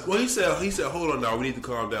 Well, he said, hold on now, we need to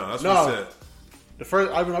calm down. That's what he said. The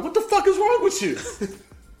first, I'd be like, what the fuck is wrong with you?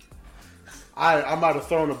 I might have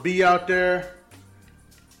thrown a B out there.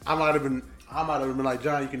 I might have been like,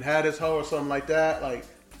 John, you can have this hoe or something like that. Like,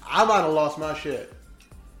 I might have lost my shit.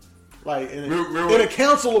 Like, in a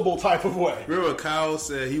counselable type of way. Remember when Kyle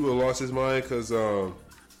said he would have lost his mind because,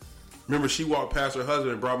 remember she walked past her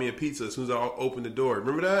husband and brought me a pizza as soon as I opened the door.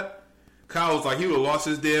 Remember that? Kyle was like, he would have lost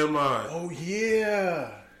his damn mind. Oh,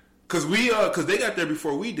 yeah. Because they got there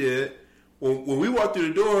before we did. When we walked through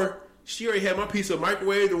the door, she already had my pizza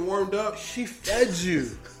microwaved and warmed up. She fed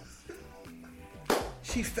you.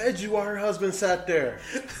 She fed you while her husband sat there.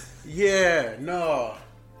 Yeah, no.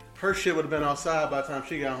 Her shit would have been outside by the time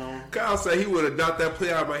she got home. Kyle said he would have knocked that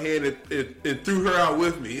plate out of my hand and threw her out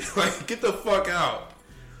with me. Like, get the fuck out.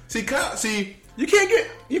 See, Kyle,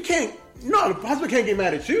 No, the husband can't get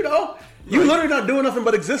mad at you though. You literally not doing nothing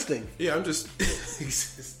but existing. Yeah, I'm just.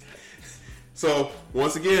 So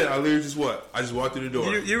once again, I literally just I just walked through the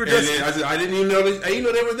door. You were just. And then I didn't even know. I didn't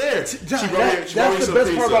know they were there. John, that's the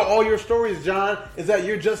best part about all your stories, John, is that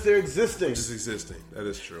you're just there existing. Just existing. That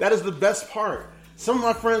is true. That is the best part. Some of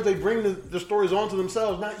my friends, they bring their stories onto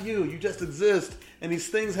themselves, not you. You just exist, and these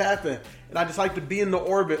things happen. And I just like to be in the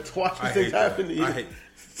orbit to watch these things happen to you.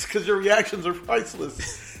 Because your reactions are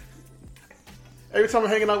priceless. Every time I'm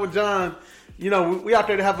hanging out with John, we out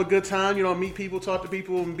there to have a good time, meet people, talk to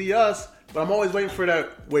people, and be us. But I'm always waiting for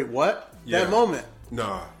that, wait, what? Yeah. That moment.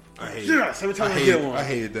 Nah, I hate it. Yes, every time I get one. I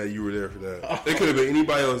hated that you were there for that. There could have been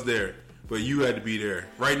anybody else there, but you had to be there,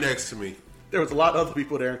 right next to me. There was a lot of other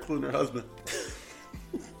people there, including her husband.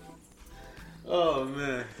 Oh,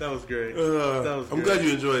 man. That was great. I'm glad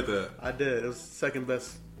you enjoyed that. I did. It was the second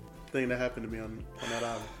best thing that happened to me on that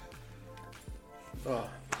album.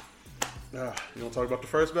 You want to talk about the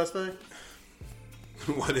first best thing?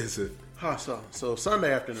 What is it? So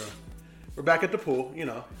Sunday afternoon, we're back at the pool,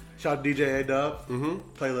 Shout out to DJ A-Dub. Mm-hmm.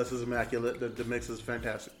 Playlist is immaculate. The mix is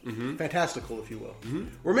fantastic. Mm-hmm. Fantastical, if you will. Mm-hmm.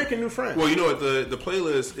 We're making new friends. Well, you know what? The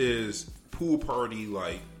playlist is pool party,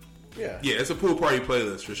 Yeah, it's a pool party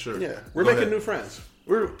playlist for sure. Yeah, we're making new friends.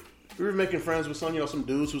 We were making friends with some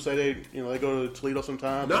dudes who say they go to Toledo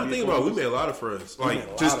sometime. Now thinking about it, we made a lot of friends.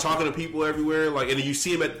 Just talking to people everywhere. and then you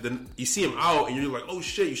see them out, and you're like, oh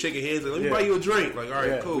shit, you shaking hands. Let me buy you a drink. All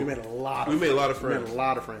right, cool. We made a lot of friends. A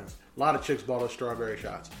lot of chicks bought us strawberry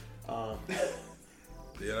shots. Yeah,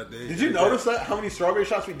 I did. Did you notice that? How many strawberry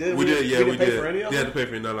shots we did? We did. We didn't pay for any of them. You had to pay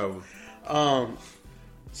for none of them.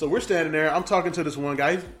 So we're standing there. I'm talking to this one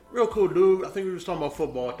guy. He's a real cool dude. I think we were talking about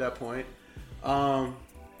football at that point. And,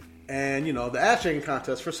 the ass shaking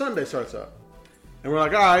contest for Sunday starts up. And we're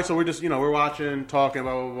like, all right, so we're just, we're watching, talking,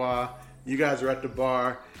 blah, blah, blah. You guys are at the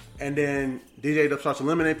bar. And then DJ A-Dub starts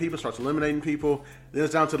eliminating people. Then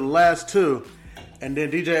it's down to the last two. And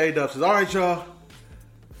then DJ A-Dub says, all right, y'all.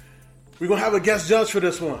 We're going to have a guest judge for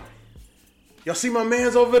this one. Y'all see my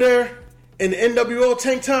man's over there in the NWO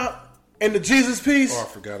tank top and the Jesus piece? Oh, I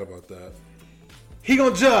forgot about that. He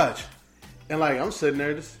going to judge. And, I'm sitting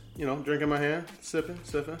there just, drinking my hand, sipping.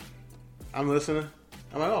 I'm listening.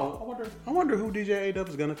 I'm like, I wonder who DJ A-Dub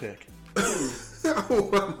is going to pick.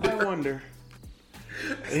 I wonder.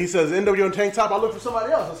 And he says, NWO tank top. I look for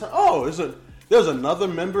somebody else. I said, oh, there's another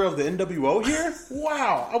member of the NWO here?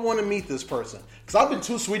 Wow, I want to meet this person. Because I've been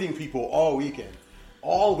too sweeting people all weekend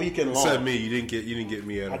long. Except me. You didn't get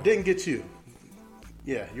me at all. I didn't get you.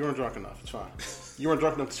 Yeah, you weren't drunk enough. It's fine. You weren't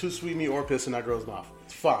drunk enough to sweet me or piss in that girl's mouth.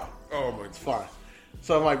 It's fine. Oh, my God. It's fine.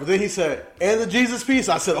 So I'm like, but then he said, and the Jesus piece?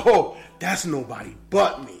 I said, oh, that's nobody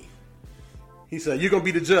but me. He said, you're going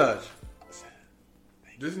to be the judge. I said,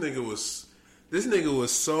 This nigga was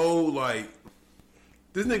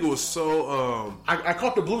so I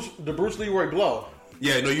caught the Bruce Leroy glow.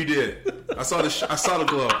 Yeah, no, you did. I saw the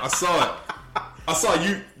glow. I saw it. I saw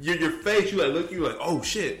your face. You like, oh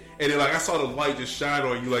shit. And then I saw the light just shine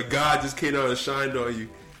on you. God just came out and shined on you.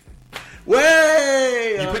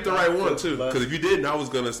 Way! You picked the right one too. Because if you didn't, I was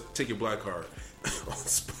gonna take your black card on the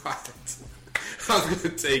spot. I was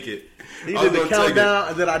gonna take it. He did the countdown,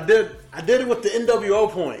 and then I did it with the NWO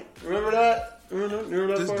point. Remember that? Remember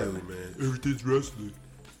that this part? dude, man, everything's wrestling.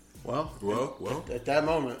 Well. At that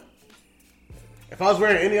moment, if I was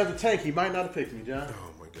wearing any other tank, he might not have picked me, John.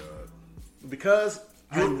 Oh my god! Because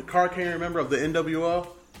I'm the card carrying member of the NWO,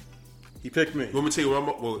 he picked me. Let me tell you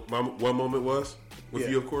what my one moment was with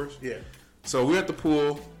you, of course. Yeah. So we're at the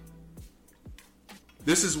pool.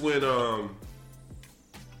 This is when I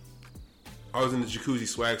was in the jacuzzi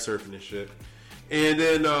swag surfing and shit. And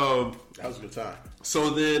then that was a good time. So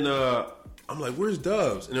then I'm like, where's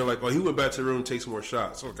Dubs? And they're like, he went back to the room and take some more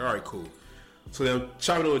shots. So I'm like, all right, cool. So then I'm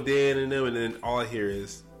chopping it with Dan and them, and then all I hear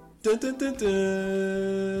is dun dun dun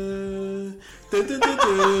dun dun dun dun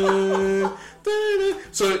dun dun.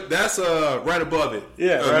 So that's right above it.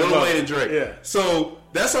 Yeah, right Lil above Wayne and Drake. Yeah. So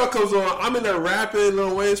that's how it comes on. I'm in there rapping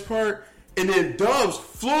Lil Wayne's part, and then Dubs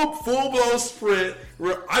full blown sprint.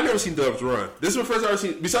 I never seen Dubs run. This is the first time I've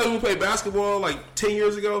seen. Besides when we played basketball 10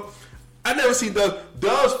 years ago, I never seen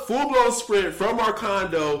Dubs full blown sprint from our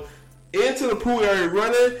condo into the pool area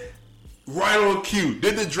running right on cue.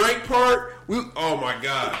 Did the Drake part? Oh my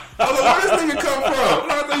god! I was like, where this nigga come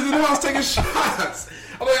from? I thought he was in the house taking shots.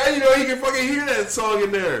 I'm like, how you know he can fucking hear that song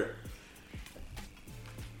in there?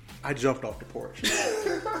 I jumped off the porch.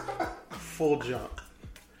 Full jump.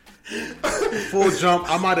 Full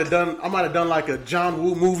jump. I might have done like a John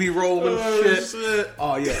Woo movie role and shit.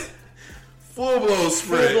 Oh yeah. Full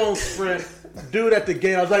blown sprint. Dude at the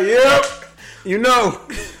gate. I was like, yep. You know,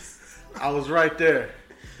 I was right there.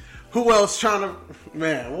 Who else trying to...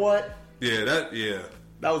 Man, what? Yeah, that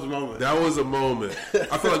was a moment. That was a moment.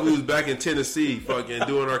 I feel like we was back in Tennessee fucking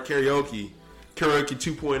doing our karaoke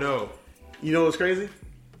 2.0. You know what's crazy?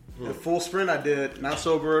 The full sprint I did, not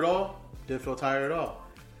sober at all, didn't feel tired at all.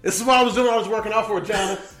 This is what I was doing. I was working out for,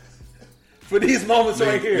 John. For these moments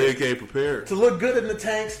right here. They came prepared. To look good in the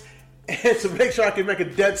tanks and to make sure I could make a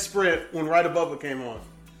dead sprint when Right Above It came on.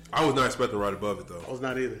 I was not expecting Right Above It, though. I was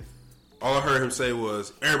not either. All I heard him say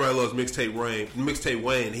was, everybody loves Mixtape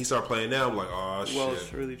Wayne. He started playing now. I'm like, oh, shit.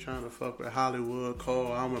 Welsh really trying to fuck with Hollywood,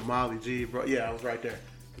 Cole. I'm with Molly G, bro. Yeah, I was right there.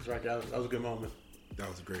 I was right there. That was a good moment. That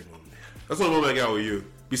was a great moment. That's the only moment I got with you.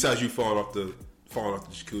 Besides you falling off the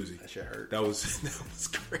jacuzzi. That shit hurt. That was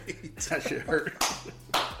great. That shit hurt.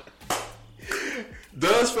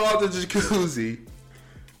 Does fell off the jacuzzi.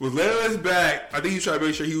 Was laying on his back. I think he was trying to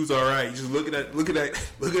make sure he was all right. He's just looking at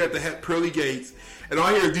the pearly gates. And all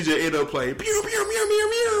I hear is DJ Ado play, pew, pew, pew, pew,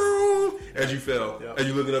 pew, as you fell, yep. as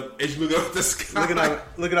you looking up the sky,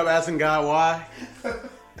 looking up, asking God why.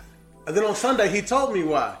 And then on Sunday he told me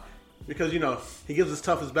why, because he gives his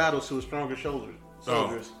toughest battles to his strongest soldiers.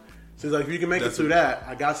 So he's like, if you can make it through that,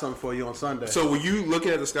 I got something for you on Sunday. So were you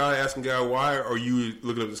looking at the sky asking God why, or you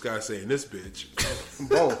looking up the sky saying this bitch?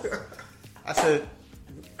 Both. I said,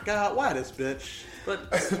 God, why this bitch? But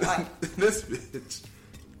why? This bitch.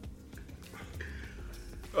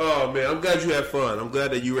 Oh man, I'm glad you had fun. I'm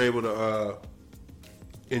glad that you were able to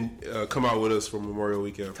come out with us for Memorial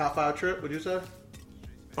Weekend. Top 5 trip, would you say?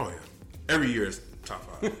 Oh yeah, every year is top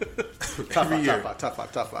 5. Top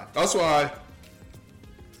 5. That's why,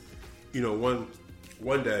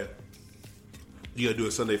 one day you gotta do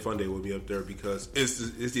a Sunday Fun Day with me up there because it's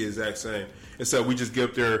the exact same. Except we just get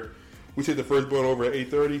up there, we take the first boat over at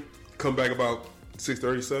 8:30, come back about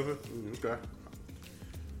 6:37. Okay.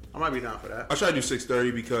 I might be down for that. I try to do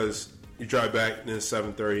 6:30 because you drive back and then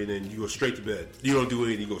 7:30 and then you go straight to bed. You don't do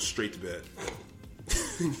anything, you go straight to bed.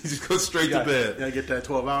 You just go straight to bed. You gotta get that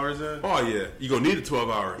 12 hours in? Oh yeah. You gonna need the 12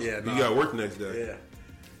 hours. Yeah. You gotta work the next day. Yeah.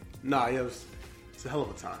 Nah, it's a hell of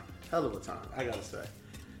a time. I gotta say.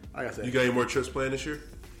 You got any more trips planned this year?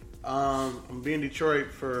 I'm gonna be in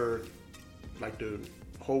Detroit for like the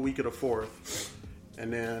whole week of the 4th.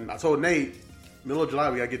 And then I told Nate, middle of July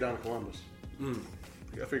we gotta get down to Columbus. You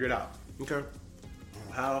gotta figure it out. Okay. I don't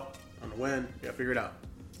know how, I don't know when. You gotta figure it out.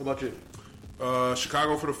 What about you?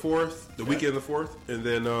 Chicago for the 4th, the weekend of the 4th, and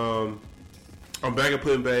then I'm back at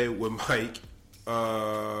Puddin' Bay with Mike.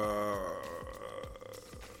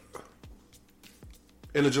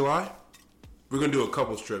 End of July, we're gonna do a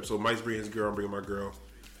couples trip. So Mike's bringing his girl, I'm bringing my girl,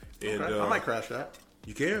 and okay. I might crash that.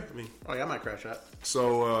 You can? Oh yeah, I might crash that.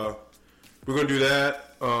 So we're gonna do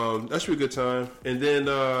that. That should be a good time, and then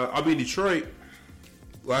I'll be in Detroit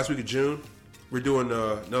last week of June. We're doing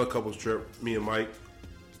another couples trip. Me and Mike.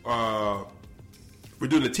 We're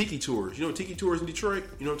doing the Tiki Tours. You know Tiki Tours in Detroit?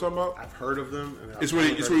 You know what I'm talking about? I've heard of them. It's where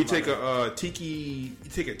you take a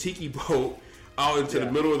tiki boat out into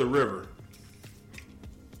the middle of the river.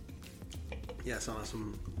 Yeah, it sounds like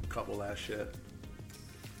some couple ass shit.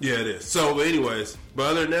 Yeah, it is. So, but anyways,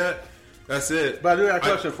 but other than that, that's it. But I do have a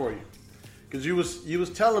question for you, because you was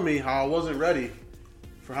telling me how I wasn't ready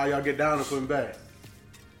for how y'all get down to Puddin' Bay.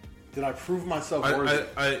 Did I prove myself worthy?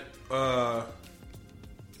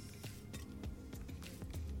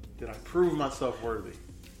 Did I prove myself worthy?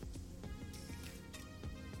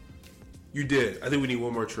 You did. I think we need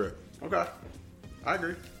one more trip. Okay. I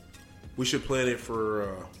agree. We should plan it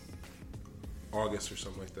for August or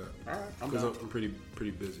something like that. All right. Because I'm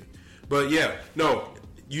pretty busy. But yeah, no,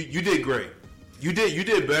 you did great. You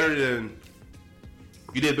did better than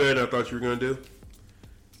I thought you were gonna do.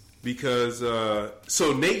 Because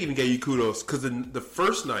so Nate even gave you kudos because the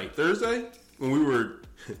first night, Thursday, when we were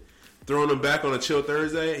throwing them back on a chill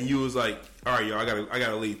Thursday, and you was like, "All right, y'all, I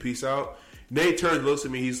gotta leave. Peace out." Nate turns and looks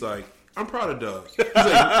at me. He's like, "I'm proud of Dubs." He's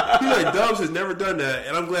like, Dubs has never done that,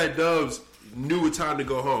 and I'm glad Dubs knew what time to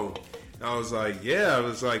go home. And I was like, "Yeah." I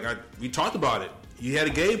was like, "We talked about it. You had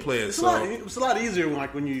a game plan." It was a lot easier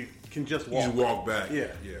when you can just walk. You just walk back. Yeah,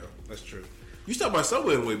 that's true. You stopped by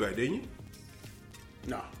Subway on the way back, didn't you?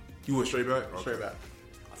 No. You went straight back? Straight back.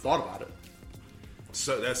 I thought about it.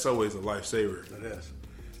 So that Subway's a lifesaver. It is.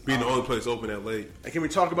 Being the only place open that late. And can we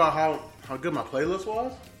talk about how good my playlist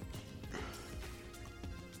was?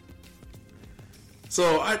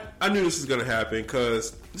 So I knew this was going to happen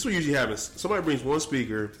because this is what usually happens. Somebody brings one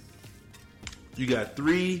speaker. You got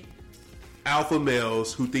 3 alpha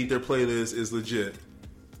males who think their playlist is legit.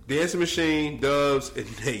 Dancing Machine, Dubs, and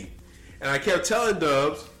Nate. And I kept telling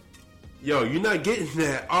Dubs, yo, you're not getting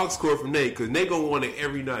that aux cord from Nate because Nate going to want it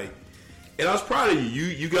every night. And I was proud of you.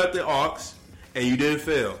 You got the aux, and you didn't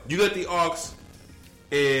fail. You got the aux,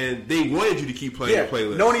 and they wanted you to keep playing the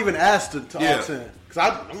playlist. No one even asked to aux in.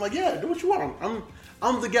 Because I'm like, yeah, do what you want.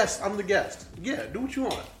 I'm the guest. I'm the guest. Yeah, do what you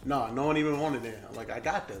want. No one even wanted it. I'm like, I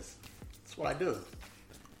got this. That's what I do.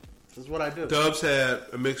 This is what I do. Dubs had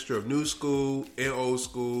a mixture of new school and old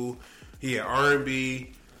school. He had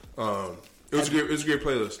R&B. It was a great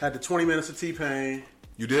playlist. Had the 20 minutes of T-Pain.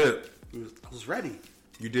 You did. I was ready.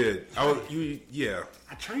 You did. I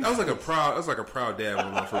trained. That was like a proud dad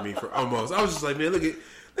moment for me. Almost. I was just like, man, look at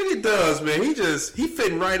Dubs, man. He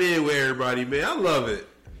fitting right in with everybody, man. I love it.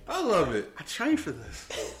 I trained for this.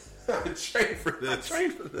 I trained for this.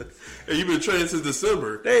 And you've been training since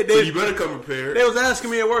December. So you better come prepared. They was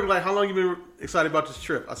asking me at work, like, how long you been excited about this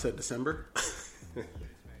trip? I said December.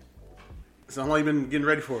 So how long you been getting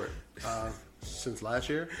ready for it? Since last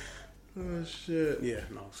year. Oh shit! Yeah,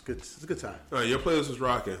 no, it's good. It's a good time. All right, your playlist was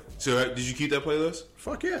rocking. So, did you keep that playlist?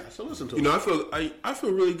 Fuck yeah! So listen to it. You know, I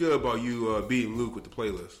feel really good about you beating Luke with the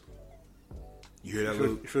playlist. You hear that,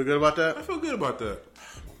 Luke? You feel good about that? I feel good about that.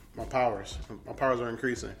 My powers are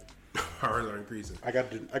increasing. I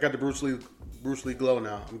got the Bruce Lee glow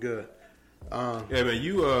now. I'm good. Yeah, man.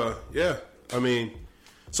 You I mean,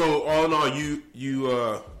 so all in all, you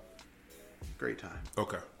great time.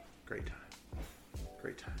 Okay. Great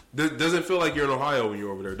time. Doesn't feel like you're in Ohio when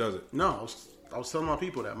you're over there, does it? No, I was telling my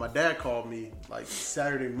people that. My dad called me like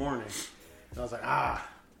Saturday morning, and I was like, I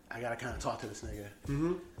gotta kind of talk to this nigga.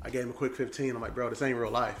 Mm-hmm. I gave him a quick 15. I'm like, bro, this ain't real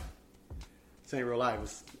life.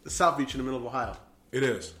 It's South Beach in the middle of Ohio. It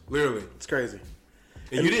is, literally. It's crazy.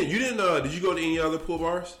 And you didn't? Did you go to any other pool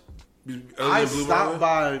bars? I stopped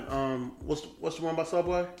by. What's the one by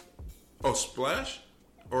Subway? Oh, Splash,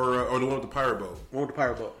 or the one with the pirate boat. One with the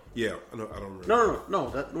pirate boat. Yeah, I don't remember. No.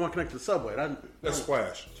 That one connected to the Subway. That's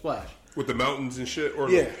Splash. With the mountains and shit? Or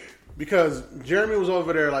yeah, because Jeremy was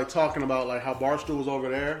over there like talking about like how Barstool was over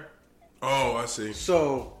there. Oh, I see.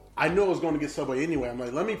 So I knew I was going to get Subway anyway. I'm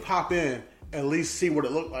like, let me pop in, at least see what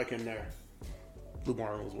it looked like in there. Blue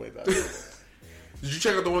Barn was way better. Did you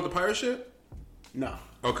check out the one with the pirate shit? No.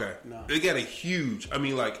 Okay. No. They got a huge,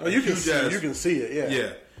 you can see it, yeah.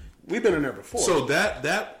 Yeah. We've been in there before. So that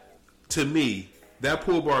to me, that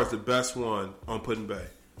pool bar is the best one on Puddin' Bay.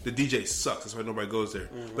 The DJ sucks. That's why nobody goes there.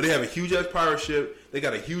 Mm-hmm. But they have a huge-ass pirate ship. They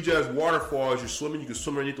got a huge-ass waterfall. As you're swimming, you can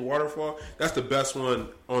swim underneath the waterfall. That's the best one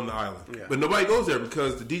on the island. Yeah. But nobody goes there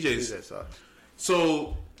because the DJ sucks.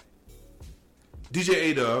 So,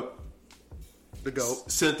 DJ A-Dub, the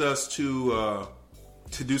GOAT, sent us to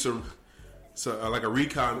do like a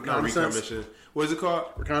recon mission. What is it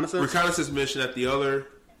called? Reconnaissance mission at the other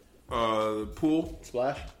pool.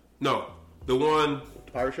 Splash? No. The one...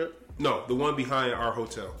 The pirate ship? No, the one behind our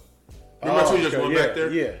hotel. Remember I told you there's one back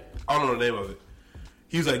there? Yeah. I don't know the name of it.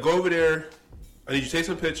 He was like, go over there. I need you to take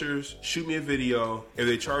some pictures, shoot me a video. If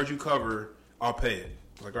they charge you cover, I'll pay it. I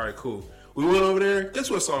was like, all right, cool. We went over there. Guess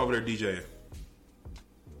what I saw over there DJing?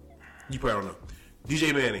 You probably don't know.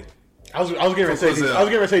 DJ Manning. I was getting ready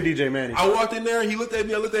to say DJ Manning. I walked in there. He looked at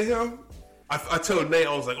me. I looked at him. I told Nate,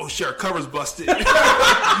 I was like, oh shit, our cover's busted. I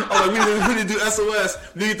was like, we need to do SOS.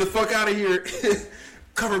 We need to get the fuck out of here.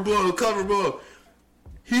 Cover blow.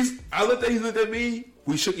 He looked at me.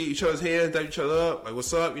 We shook each other's hands, dapped each other up. Like,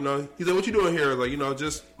 what's up? You know, he's like, what you doing here? I was like,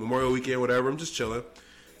 just Memorial Weekend, whatever. I'm just chilling.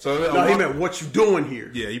 So he meant, what you doing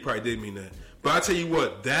here? Yeah, he probably did mean that. But I tell you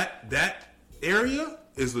what, that area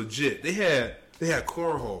is legit. They had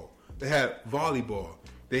cornhole. They had volleyball.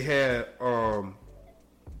 They had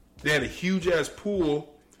a huge ass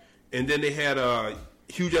pool, and then they had a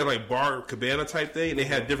huge ass like bar cabana type thing, and they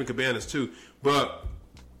had different cabanas too. But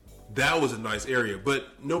that was a nice area. But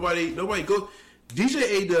nobody goes.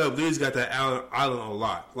 DJ A-Dub literally's got that island a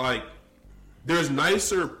lot. Like, there's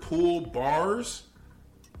nicer pool bars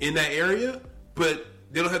in that area, but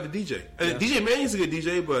they don't have the DJ. And DJ Manning's a good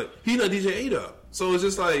DJ, but he's not DJ A-Dub. So it's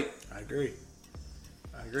just like, I agree.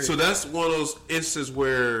 So that's one of those instances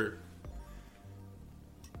where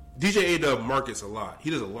DJ A-Dub markets a lot. He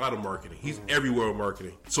does a lot of marketing. He's everywhere with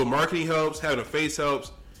marketing. So marketing helps. Having a face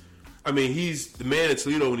helps. I mean, he's the man in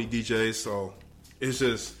Toledo when he DJs. So it's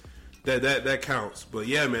just that counts. But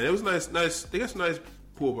yeah, man, it was nice. They got some nice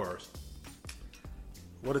pool bars.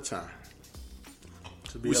 What a time.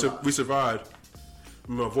 We survived.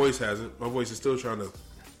 My voice hasn't. My voice is still trying to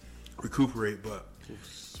recuperate, but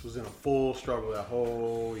was in a full struggle that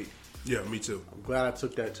whole week. Yeah, me too. I'm glad I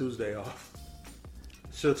took that Tuesday off.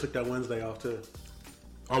 Should have took that Wednesday off too.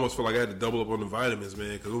 I almost feel like I had to double up on the vitamins,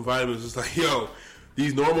 man, because the vitamins was like, yo,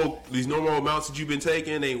 these normal amounts that you've been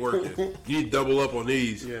taking ain't working. You need to double up on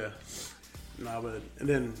these. Yeah. And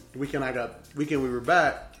then the weekend we were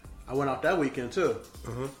back, I went out that weekend too.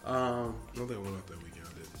 I don't think I went out that weekend.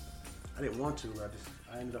 I didn't want to, but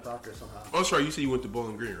I ended up out there somehow. Oh, that's right. You said you went to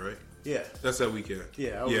Bowling Green, right? Yeah. That's that weekend.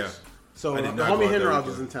 Yeah. Yeah. So I the did not go homie out that Henry was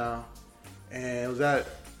weekend. in town, and it was that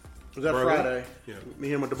Bar Friday. Louie? Yeah. Me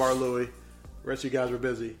and him went to Bar Louie. The rest of you guys were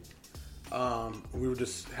busy. We were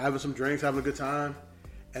just having some drinks, having a good time,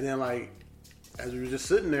 and then like as we were just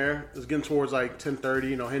sitting there, it was getting towards like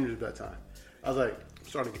 10:30. You know, Henry's bedtime. I was like, I'm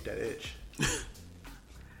starting to get that itch.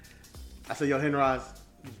 I said, yo, Henry,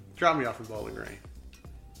 drop me off in Bowling Green.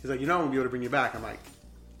 He's like, you know I'm going to be able to bring you back. I'm like,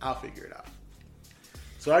 I'll figure it out.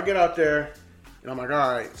 So I get out there, and I'm like, all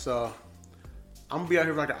right, so I'm going to be out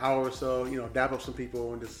here for like an hour or so, you know, dap up some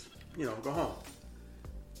people and just, you know, go home.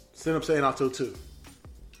 End up staying out till 2.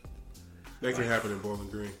 That can happen in Bowling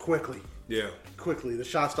Green. Quickly. Yeah. The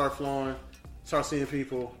shots start flowing, start seeing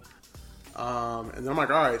people. And then I'm like,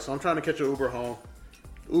 all right, so I'm trying to catch an Uber home.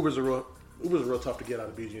 Uber's a real tough to get out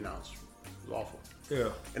of BG now. It's awful. Yeah.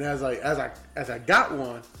 And as I got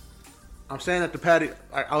one, I'm standing at the patio,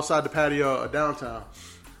 outside the patio downtown.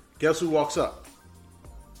 Guess who walks up?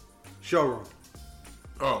 Showroom.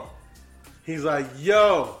 Oh. He's like,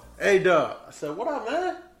 yo, hey, Dub. I said, what up,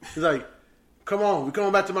 man? He's like, come on, we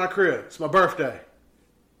coming back to my crib. It's my birthday.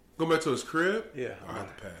 Go back to his crib? Yeah. I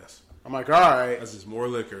have to pass. I'm like, all right. That's just more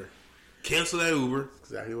liquor. Cancel that Uber.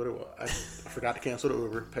 Exactly what it was. I forgot to cancel the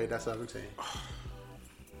Uber. Paid that 17.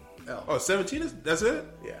 Oh, 17 that's it?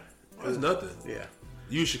 Yeah. That's nothing. Yeah.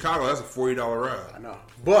 You in Chicago, that's a $40 ride. I know.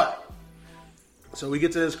 But, so we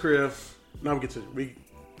get to his crib. No, we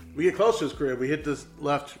get close to his crib. We hit this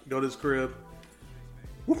left, go to his crib.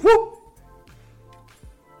 Whoop, whoop.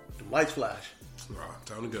 The lights flash.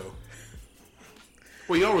 Time to go.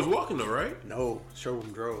 Well, y'all was walking though, right? No,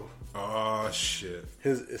 showroom drove. Oh, shit.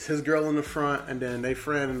 It's his girl in the front, and then they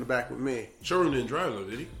friend in the back with me. Showroom didn't drive though,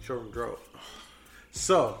 did he? Showroom drove.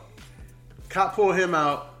 So, cop pulled him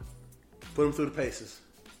out, put him through the paces.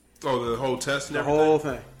 Oh, the whole test and The everything? whole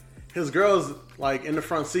thing. His girl's like in the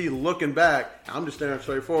front seat looking back. I'm just staring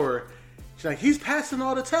straight forward. She's like, he's passing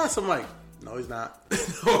all the tests. I'm like, no, he's not.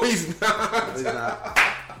 No, he's not. No, he's not.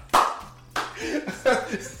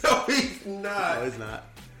 No, he's not. No, he's not.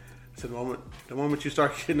 So the moment you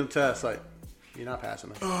start getting them tests, like, you're not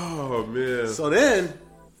passing them. Oh, man. So then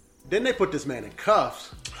they put this man in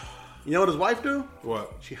cuffs. You know what his wife do?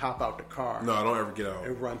 What? She hop out the car No, don't ever get out.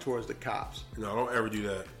 and run towards the cops. No, don't ever do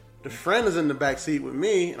that. The friend is in the back seat with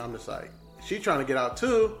me, and I'm just like, she's trying to get out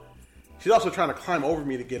too. She's also trying to climb over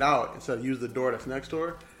me to get out instead of use the door that's next to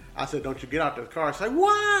her. I said, don't you get out the car. She's like,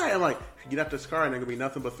 why? I'm like, if you get out this car, and there going to be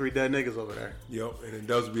nothing but 3 dead niggas over there. Yep, and then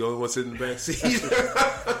Dubs will be the only one sitting in the back seat.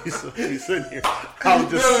 He's sitting here. I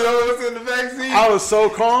was Dubs will be the only one sitting in the back seat. I was so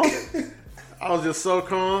calm. I was just so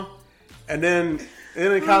calm. And then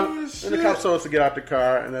the cop told us to get out the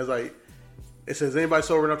car, and there's like, it says, anybody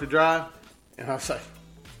sober enough to drive? And I was like,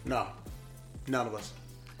 no, none of us.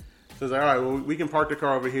 So it's like, all right, well, we can park the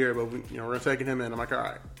car over here, but we're taking him in. I'm like, all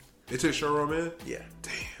right. They took showroom in? Yeah.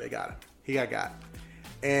 Damn. They got him. He got.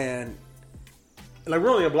 And like, we're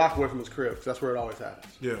only a block away from his crib, because that's where it always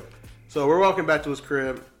happens. Yeah. So we're walking back to his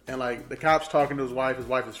crib, and like, the cop's talking to his wife. His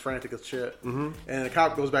wife is frantic as shit. Mm-hmm. And the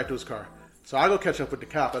cop goes back to his car. So I go catch up with the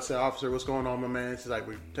cop. I said, officer, what's going on, my man? She's like,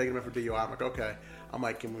 we're taking him in for DUI. I'm like, okay. I'm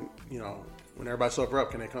like, can we, when everybody's sober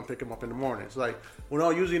up, can they come pick him up in the morning? It's like, well, no,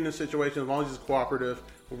 usually in this situation, as long as he's cooperative,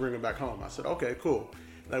 we'll bring him back home. I said, okay, cool.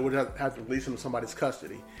 Like, we'd have to release him to somebody's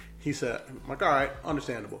custody. He said, I'm like, all right,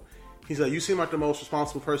 understandable. He said, you seem like the most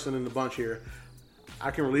responsible person in the bunch here.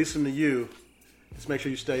 I can release him to you. Just make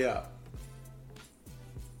sure you stay up.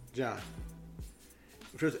 John,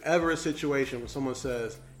 if there's ever a situation where someone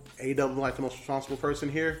says, A-Double like the most responsible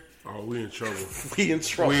person here, Oh, we in trouble. we in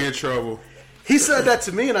trouble. We in trouble. He said that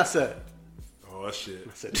to me, and I said, Oh, that shit.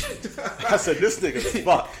 I said, this nigga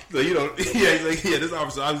fucked. So you don't, yeah, he's like, yeah, this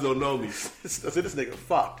officer obviously don't know me. I said, this nigga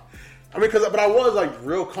fucked. I mean, but I was like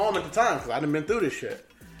real calm at the time because I done been through this shit.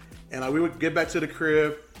 And like, we would get back to the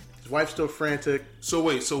crib. His wife's still frantic. So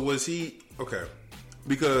wait, so was he, okay,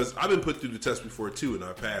 because I've been put through the test before too, and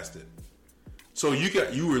I passed it. So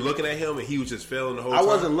you were looking at him and he was just failing the whole time? I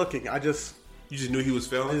wasn't looking. You just knew he was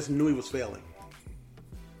failing? I just knew he was failing.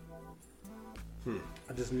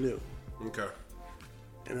 I just knew. Okay.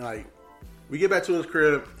 And like, we get back to his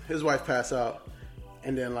crib, his wife passed out,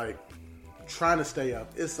 and then like, trying to stay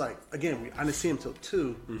up. It's like, again, I didn't see him till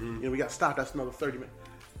 2. Mm-hmm. We got stopped. That's another 30 minutes.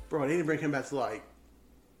 Bro, they didn't bring him back till like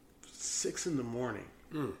 6 in the morning.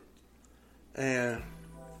 And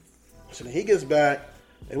so then he gets back,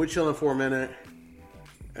 and we're chilling for a minute,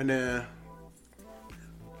 and then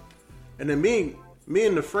me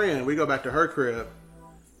and the friend, we go back to her crib,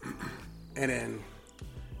 and then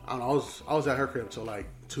I don't know, I was at her crib until like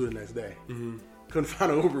 2 the next day. Mm-hmm. Couldn't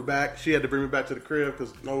find an Uber back. She had to bring me back to the crib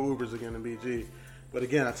because no Ubers again in BG. But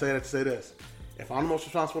again, I say that to say this: if I'm the most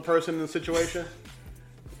responsible person in the situation,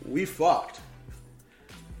 we fucked.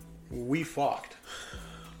 We fucked.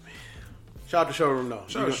 Shout out to Showroom though.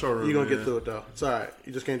 Shout out to Showroom. You're gonna get through it though. It's all right.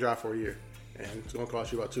 You just can't drive for a year, and it's gonna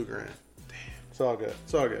cost you about $2,000. Damn. It's all good.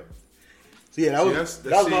 It's all good. So yeah, that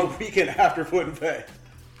was my weekend after foot and pay.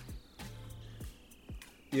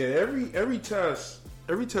 Yeah, every test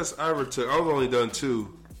I ever took, I was only done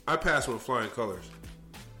 2. I passed with flying colors.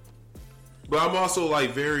 But I'm also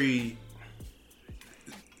like very.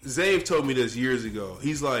 Zave told me this years ago.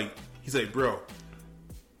 He's like, bro,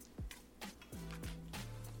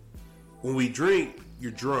 when we drink,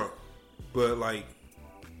 you're drunk, but like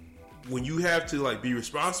when you have to like be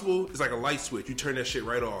responsible, it's like a light switch. You turn that shit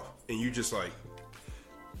right off, and you just like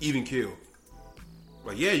even kill.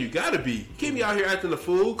 Like, yeah, you gotta be. You can't be out here acting a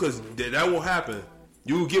fool because that won't happen.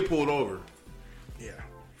 You will get pulled over. Yeah.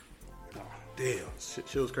 Oh, damn,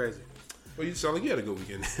 shit was crazy. Well, you sound like you had a good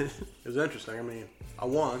weekend. It was interesting. I mean, I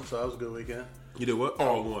won, so that was a good weekend. You did what? Oh,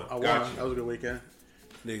 I won. I won. That was a good weekend.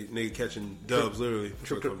 Nigga catching dubs, literally.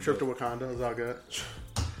 Trip to Wakanda. It was all good.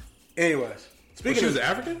 Anyways. Speaking she was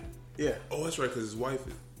African? Yeah. Oh, that's right, because his wife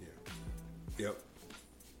is. Yeah. Yep.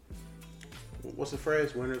 What's the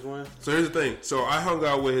phrase? Winners win? So here's the thing. So I hung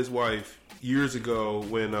out with his wife years ago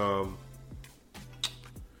when I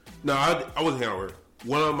wasn't hanging out with her.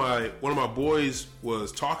 One of my boys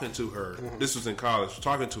was talking to her. Mm-hmm. This was in college,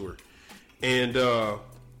 talking to her. And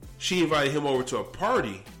she invited him over to a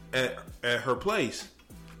party at her place.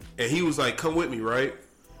 And he was like, come with me, right?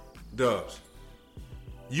 Dubs.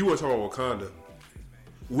 You want to talk about Wakanda.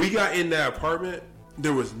 We got in that apartment.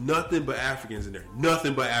 There was nothing but Africans in there.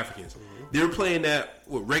 Nothing but Africans. Mm-hmm. They were playing that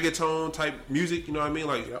with reggaeton type music. You know what I mean?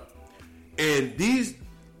 Like, yep. And these,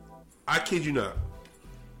 I kid you not.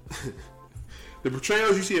 The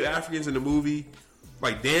portrayals you see of Africans in the movie,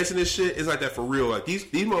 like dancing and shit, is like that for real. Like these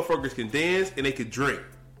motherfuckers can dance and they can drink.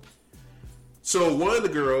 So one of the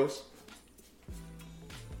girls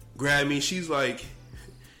grabbed me. She's like,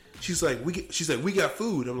 we got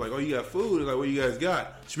food. I'm like, oh, you got food? I'm like, what you guys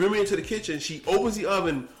got? She brings me into the kitchen. She opens the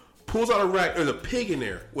oven, pulls out a rack. There's a pig in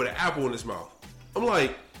there with an apple in its mouth. I'm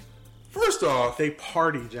like, first off, they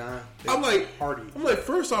party, John. I'm like,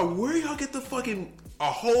 first off, where y'all get the fucking a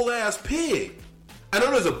whole ass pig? I know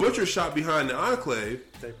there's a butcher shop behind the Enclave.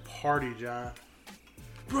 They party, John.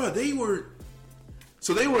 Bro, they were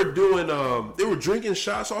doing, they were drinking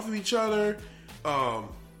shots off of each other.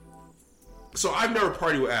 So I've never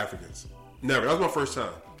partied with Africans. Never. That was my first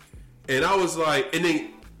time. And I was like, and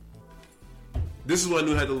then, this is when I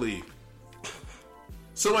knew I had to leave.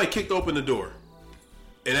 Somebody kicked open the door.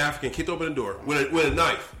 An African kicked open the door with a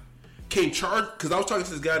knife. Came charged, because I was talking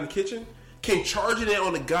to this guy in the kitchen. Came charging in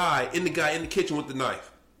on the guy in the kitchen with the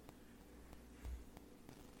knife.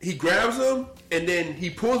 He grabs him, and then he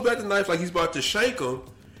pulls back the knife like he's about to shank him.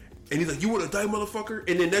 And he's like, you want to die, motherfucker?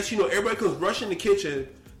 And then next you know, everybody comes rushing in the kitchen.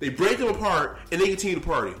 They break them apart, and they continue to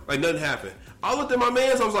party. Like nothing happened. I looked at my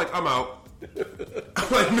mans, I was like, I'm out.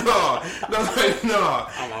 I'm like, nah. I'm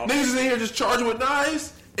out. Niggas is in here just charging with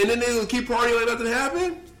knives, and then they gonna keep partying like nothing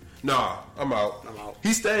happened? Nah, I'm out.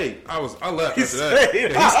 He stayed. I left after that. Yeah, he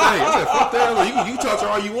stayed. I said, fuck that. Like, you talk to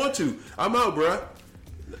her all you want to. I'm out, bruh.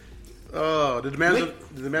 Oh, did the man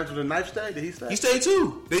with the knife stay? Did he stay? He stayed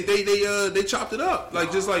too. They chopped it up.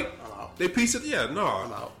 Like, just like, they pieced it. Yeah, no.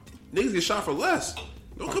 I'm out. Niggas get shot for less.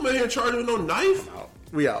 Don't come in here and charge me with no knife. I'm out.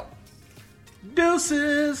 We out.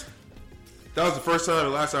 Deuces. That was the first time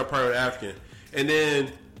and last time I partied with African. And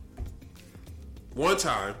then, one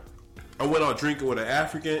time, I went out drinking with an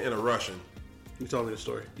African and a Russian. You told me the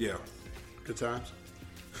story. Yeah. Good times?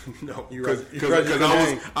 No. Because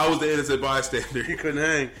I was the innocent bystander. You couldn't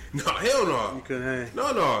hang. No, hell no. You couldn't hang.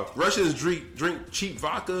 No. Russians drink cheap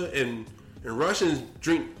vodka and Russians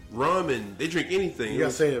drink rum and they drink anything. You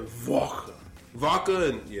gotta say it, vodka. Vodka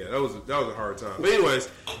and, yeah, that was a hard time. But anyways,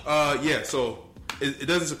 yeah, so it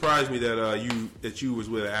doesn't surprise me that you was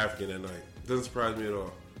with an African that night. It doesn't surprise me at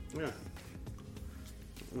all. Yeah.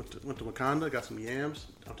 Went to Wakanda, got some yams.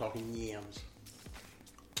 I'm talking yams.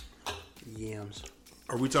 Yams.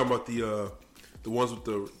 Are we talking about the ones with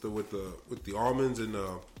the almonds and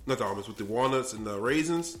not the almonds, with the walnuts and the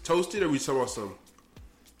raisins toasted? Or are we talking about some?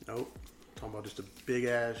 Nope. Talking about just a big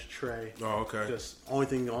ass tray. Oh, okay. Just only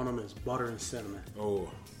thing on them is butter and cinnamon. Oh,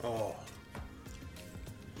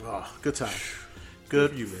 good time.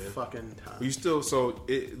 Good for you, man. Fucking time. You still, so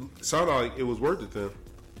it sounded like it was worth it then.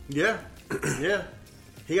 Yeah, yeah.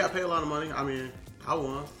 He got paid a lot of money. I mean, I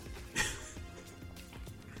won.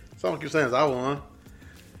 That's all I keep saying is I won.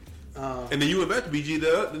 And then you went back to BG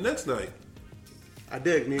the next night. I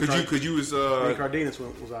did. Because you was... me and Cardenas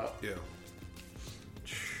was out. Yeah.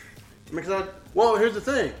 Well, here's the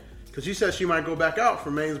thing. Because she said she might go back out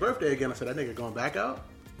for Maine's birthday again. I said, that nigga going back out?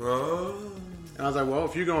 And I was like, well,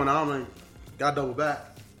 if you're going out, I'm like, got double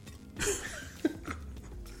back.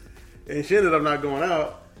 And she ended up not going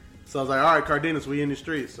out. So I was like, all right, Cardenas, we in the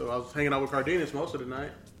streets. So I was hanging out with Cardenas most of the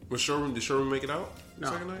night. Did Sherman make it out the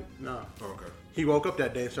second night? No. Oh, okay. He woke up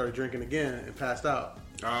that day and started drinking again and passed out.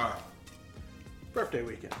 Birthday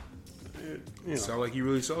weekend. You know. Sound like he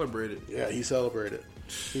really celebrated. Yeah, he celebrated.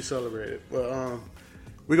 Well,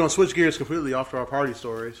 we're going to switch gears completely off to our party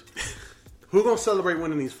stories. Who going to celebrate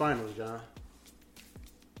winning these finals, John?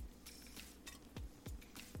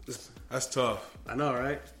 That's tough. I know,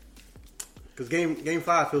 right? Because game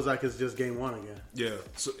 5 feels like it's just game 1 again. Yeah,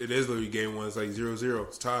 so it is literally game 1. It's like 0-0.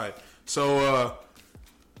 It's tied. So,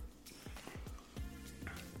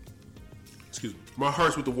 excuse me. My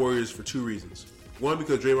heart's with the Warriors for 2 reasons. 1,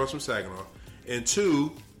 because Draymond's from Saginaw. And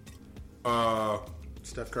 2,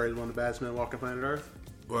 Steph Curry is one of the baddest men walking planet Earth.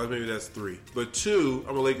 Well, maybe that's 3. But 2,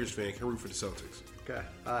 I'm a Lakers fan. Can root for the Celtics. Okay.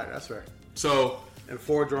 All right, that's fair. So. And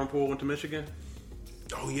 4, Jordan Poole went to Michigan.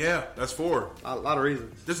 Oh, yeah. That's 4. A lot of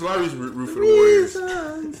reasons. There's a lot of reasons to root for the Warriors.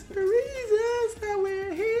 The reasons that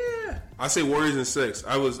we're here. I say Warriors in 6.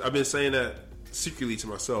 I've been saying that secretly to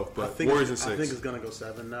myself, but Warriors in 6. I think it's going to go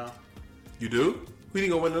 7 now. You do? Who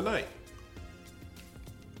think gonna win tonight?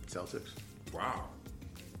 Celtics. Wow.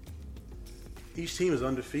 Each team is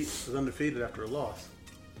undefeated after a loss.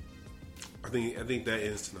 I think that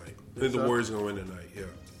ends tonight. I think the Warriors are gonna win tonight. Yeah.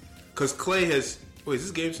 Because Clay has. Wait, is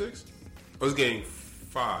this game 6? Oh, it's game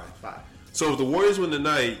 5. 5. So if the Warriors win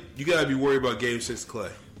tonight, you gotta be worried about game 6 Clay.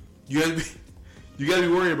 You gotta be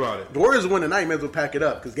worried about it. The Warriors win tonight, may as well pack it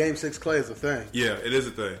up because game 6 Clay is a thing. Yeah, it is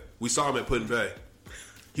a thing. We saw him at Puddin' Bay.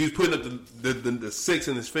 He was putting up the 6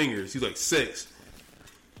 in his fingers. He's like 6.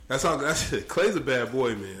 That's it. Clay's a bad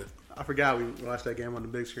boy, man. I forgot we watched that game on the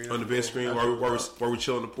big screen. On the big screen while we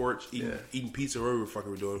chill on the porch, eating pizza, whatever the fuck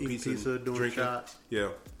we were doing. Pizza, doing drinking. shots. Yeah,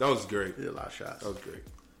 that was great. We did a lot of shots. That was great.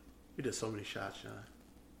 We did so many shots, John.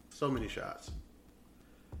 So many shots.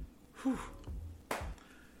 Whew.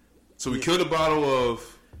 So we killed a bottle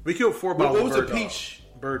of... We killed 4 bottles of What was the peach?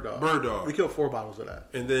 Bird Dog. Bird Dog. We killed 4 bottles of that.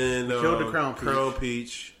 And then... We killed the Crown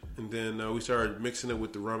Peach. And then we started mixing it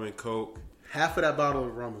with the rum and Coke. Half of that bottle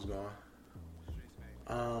of rum was gone.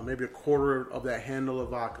 Maybe a quarter of that handle of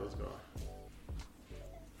vodka was gone.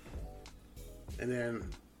 And then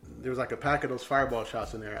there was like a pack of those Fireball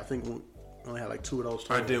shots in there. I think we only had like 2 of those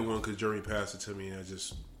total. I did one because Jeremy passed it to me, and I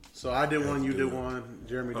just... So I did one, you did one,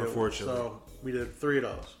 Jeremy did one. Unfortunately. So we did 3 of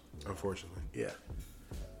those. Unfortunately. Yeah.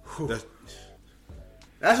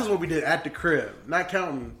 That's just what we did at the crib. Not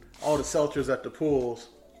counting all the seltzers at the pools.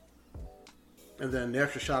 And then the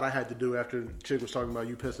extra shot I had to do after the chick was talking about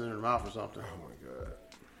you pissing in her mouth or something. Oh my god.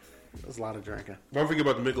 That's a lot of drinking. Don't forget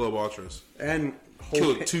about the Michelob Ultras. And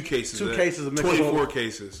killed 2 cases. 2 cases of Michelob. 24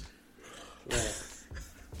 cases. Yeah.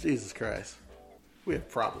 Jesus Christ. We have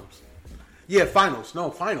problems. Yeah, finals.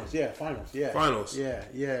 No, finals. Yeah, finals. Yeah. Finals.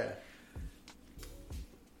 Yeah.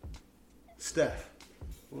 Steph.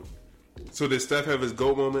 So did Steph have his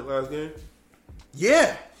GOAT moment last game?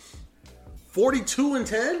 Yeah. 42 and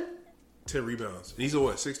 10? 10 rebounds. And he's a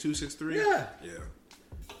what, 6'2", 6'3"? Yeah.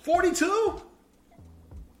 42?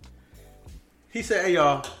 He said, hey,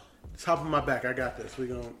 y'all, top of my back. I got this. We're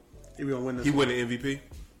gonna win this. He win the MVP?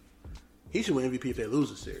 He should win MVP if they lose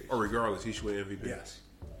the series. Or regardless, he should win MVP.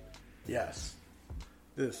 Yes.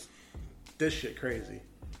 This shit crazy.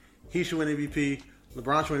 He should win MVP.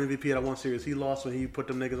 LeBron should win MVP at that one series. He lost when he put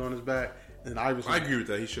them niggas on his back. And Iverson. I agree with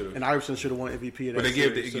that. He should have. And Iverson should have won MVP at that series. But they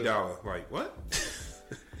gave it to Iguodala. Like, what?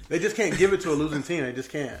 They just can't give it to a losing team. They just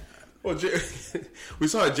can't. Well, we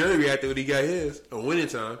saw how Jerry reacted when he got his on winning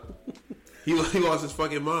time. He lost his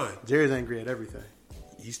fucking mind. Jerry's angry at everything.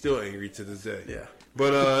 He's still angry to this day. Yeah.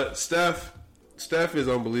 But Steph is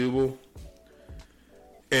unbelievable.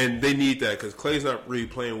 And they need that because Clay's not really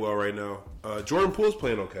playing well right now. Jordan Poole's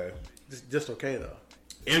playing okay. Just okay, though.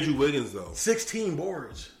 Andrew Wiggins, though. 16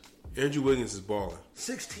 boards. Andrew Wiggins is balling.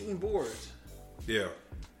 16 boards. Yeah.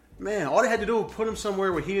 Man, all they had to do was put him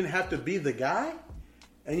somewhere where he didn't have to be the guy.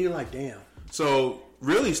 And you're like, damn. So,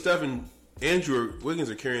 really, Steph and Andrew Wiggins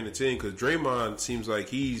are carrying the team because Draymond seems like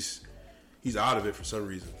he's out of it for some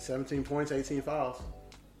reason. 17 points, 18 fouls.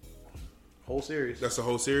 Whole series. That's the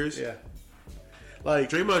whole series? Yeah.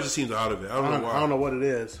 Like Draymond just seems out of it. I don't know why. I don't know what it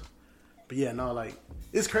is. But yeah, no, like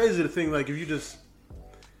it's crazy to think like if you just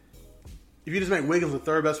make Wiggins the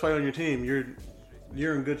 3rd best player on your team, you're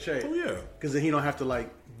in good shape. Oh yeah. Because then he don't have to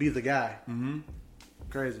like be the guy. Mm-hmm.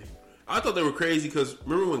 Crazy. I thought they were crazy because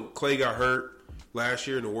remember when Clay got hurt last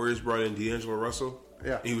year and the Warriors brought in D'Angelo Russell?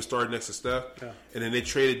 Yeah. And he was starting next to Steph. Yeah. And then they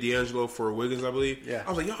traded D'Angelo for Wiggins, I believe. Yeah. I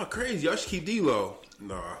was like, y'all crazy. Y'all should keep D'Lo.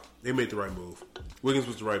 Nah, they made the right move. Wiggins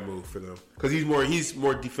was the right move for them because he's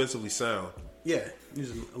more defensively sound. Yeah,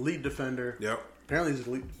 he's an elite defender. Yep. Apparently he's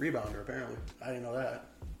an elite rebounder. Apparently, I didn't know that.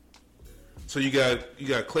 So you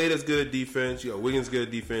got Clay that's good at defense. You got Wiggins good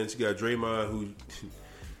at defense. You got Draymond who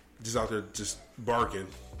just out there just barking,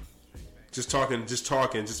 just talking, just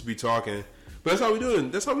to be talking. But that's how we do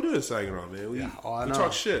it. That's how we do it in Saginaw, man. We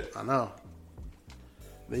talk shit. I know.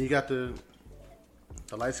 Then you got the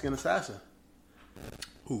light skinned assassin.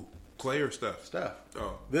 Who? Clay or Steph? Steph.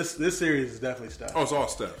 Oh, This series is definitely Steph. it's all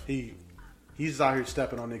Steph. He's out here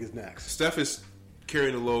stepping on niggas' necks. Steph is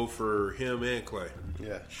carrying the load for him and Clay.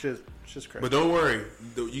 Yeah, shit's crazy. But don't worry.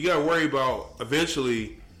 You got to worry about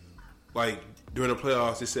eventually, like during the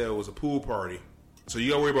playoffs, they said it was a pool party. So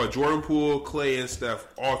you got to worry about Jordan Poole, Clay, and Steph,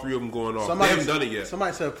 all three of them going off. They haven't done it yet.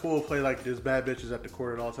 Somebody said Poole play like there's bad bitches at the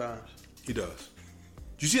court at all times. He does.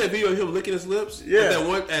 Did you see that video of him licking his lips? Yeah.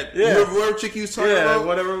 Whatever chick he was talking about?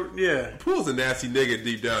 Whatever. Yeah. Poole's a nasty nigga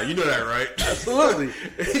deep down. You know that, right? Absolutely.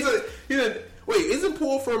 Wait, isn't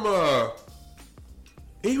Poole from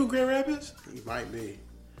he from Grand Rapids? He might be.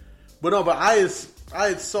 But no, I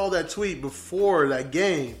had saw that tweet before that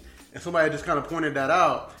game, and somebody just kind of pointed that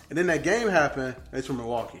out. And then that game happened. He's from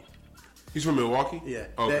Milwaukee. He's from Milwaukee? Yeah.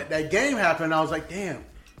 Okay. That game happened, and I was like, damn,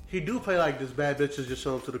 he do play like this bad bitches just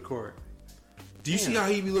show up to the court. Do you see how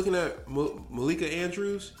he be looking at Malika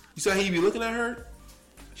Andrews? You see how he be looking at her?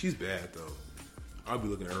 She's bad, though. I'll be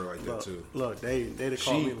looking at her like that, too. Look, they'd have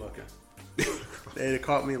caught me looking. They'd have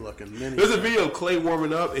caught me looking. There's a video of Clay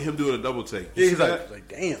warming up and him doing a double take. Yeah, he's like,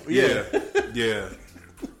 damn. Yeah.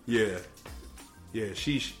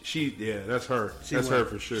 That's her. That's her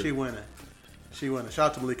for sure. She winning. Shout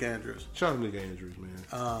out to Malika Andrews. Shout out to Malika Andrews,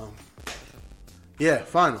 man. Yeah,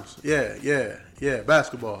 finals. Yeah,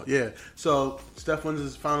 basketball. Yeah. So Steph wins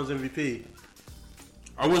his finals MVP.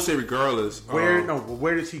 I wouldn't say regardless.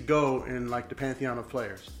 Where does he go in like the pantheon of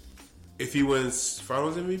players? If he wins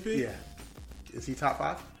finals MVP? Yeah. Is he top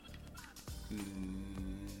 5?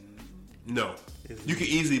 No. You can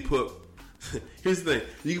easily put here's the thing.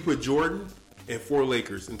 You can put Jordan and 4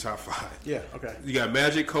 Lakers in top 5. Yeah, okay. You got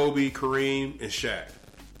Magic, Kobe, Kareem, and Shaq.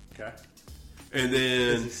 Okay. And then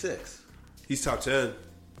is he 6? He's top 10.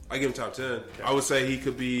 I give him top 10. Okay. I would say he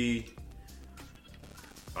could be.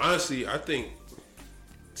 Honestly, I think.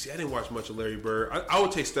 See, I didn't watch much of Larry Bird. I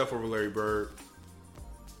would take Steph over Larry Bird.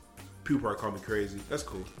 People probably call me crazy. That's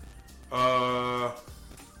cool. I'll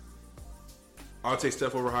take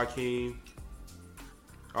Steph over Hakeem.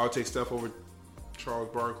 I'll take Steph over Charles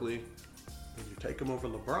Barkley. And you take him over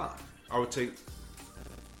LeBron. I would take.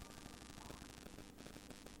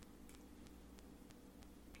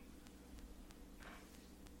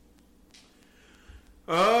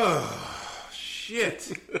 Oh,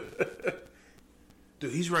 shit.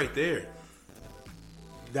 Dude, he's right there.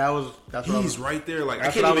 He's right there. Like,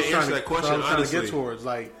 I can't even answer that question, honestly. honestly. To get towards.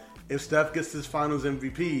 Like, if Steph gets his finals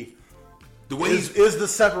MVP, the way is the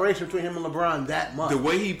separation between him and LeBron that much? The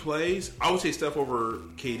way he plays, I would say Steph over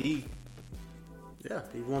KD. Yeah,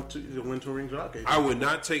 he won 2 rings without KD. I would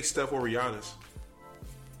not take Steph over Giannis.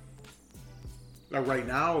 Like right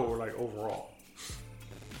now or like overall?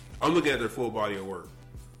 I'm looking at their full body of work.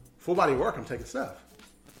 Full body of work, I'm taking Steph.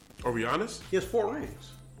 Over Giannis? He has 4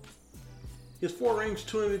 rings. He has 4 rings,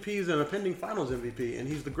 2 MVPs, and a pending finals MVP, and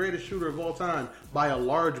he's the greatest shooter of all time by a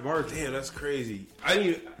large margin. Damn, that's crazy. I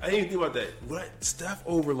didn't even think about that. What? Steph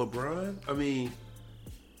over LeBron? I mean,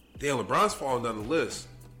 damn, LeBron's falling down the list.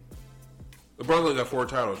 LeBron's only got 4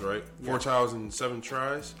 titles, right? Yeah. 4 titles and 7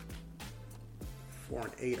 tries? 4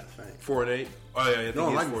 and 8, I think. 4 and 8? Oh, yeah, I think no,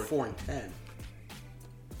 he's like 4. 4 and 10.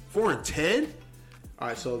 4 and 10? All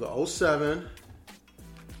right, so the 07,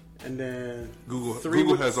 and then Google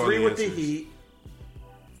has all the answers. 3 with the Heat,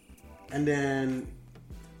 and then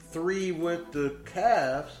 3 with the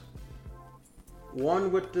Cavs,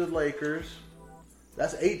 1 with the Lakers.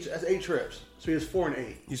 That's 8. That's 8 trips. So he has 4 and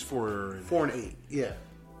 8. He's 4 and 8. Yeah.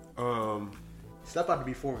 Steph about to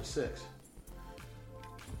be 4 and 6.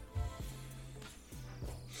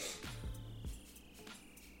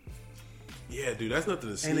 Yeah, dude, that's nothing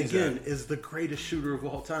to see. And again, is the greatest shooter of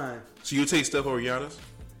all time. So you take Steph over Giannis?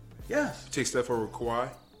 Yes. You take Steph over Kawhi?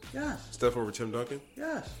 Yes. Steph over Tim Duncan?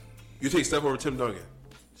 Yes. You take Steph over Tim Duncan?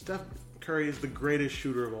 Steph Curry is the greatest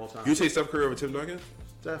shooter of all time. You take Steph Curry over Tim Duncan?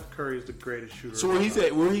 Steph Curry is the greatest shooter. So where he's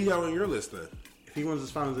at? Where he out on your list then? If he wins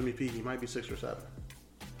his Finals MVP, he might be 6 or 7.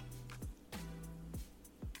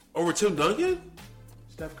 Over Tim Duncan?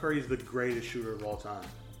 Steph Curry is the greatest shooter of all time.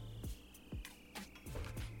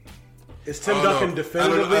 Is Tim Duncan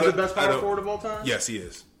definitively the best power forward of all time? Yes, he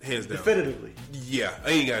is. Hands down. Definitively. Yeah, I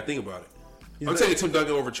ain't got to think about it. I'm taking Tim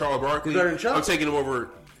Duncan over Charles Barkley. Better than Chuck? I'm taking him over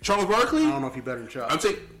Charles Barkley. I don't know if he's better than Chuck. I'm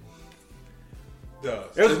taking.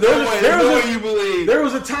 There's no way you believe. There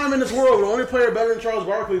was a time in this world where the only player better than Charles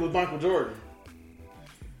Barkley was Michael Jordan.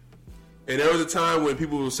 And there was a time when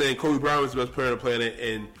people were saying Kobe Bryant was the best player on the planet,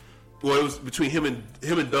 and well, it was between him and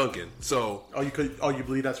Duncan. So, you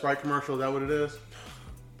believe that Sprite commercial? Is that what it is?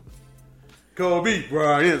 Kobe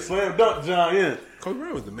Bryant, slam dunk giant. Kobe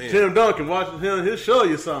Bryant was the man. Tim Duncan, watching him, he'll show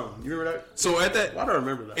you something. You remember that? So at that, why do I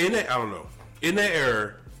remember that? I don't know. In that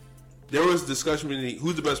era, there was discussion between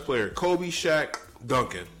who's the best player: Kobe, Shaq,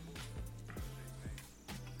 Duncan.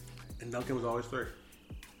 And Duncan was always third.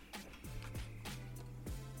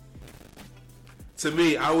 To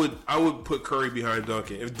me, I would put Curry behind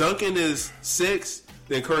Duncan. If Duncan is 6,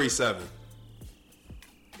 then Curry's 7.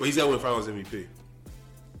 But he's got to win Finals MVP.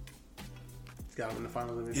 He's got to win the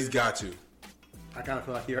Finals MVP. He's got to. I kind of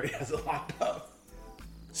feel like he already has it locked up.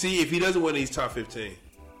 See, if he doesn't win, he's top 15.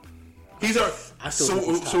 He's our. So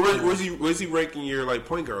where's he ranking your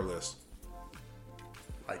point guard list?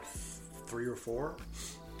 Like 3 or 4.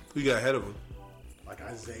 Who you got ahead of him? Like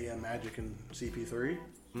Isaiah, Magic, and CP3.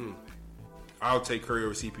 I'll take Curry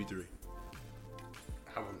over CP3.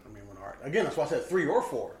 Again, that's why I said 3 or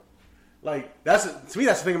 4. Like to me,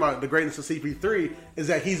 that's the thing about the greatness of CP3 is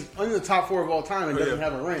that he's in the top 4 of all time and doesn't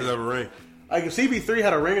have a ring. Doesn't have a ring. Like if CP3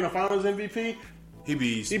 had a ring in the Finals MVP, he'd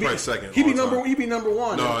be probably second. He'd be number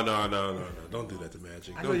 1. No. Don't do that to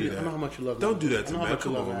Magic. Don't do that. I know how much you love. Don't do that to Magic.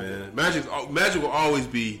 Come on, man. Magic will always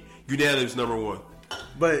be unanimous number 1.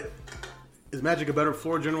 But is Magic a better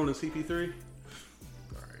floor general than CP3?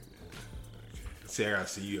 See, I gotta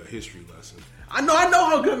see you a history lesson. I know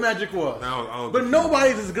how good Magic was. I don't but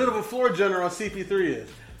nobody's as good of a floor general as CP3 is.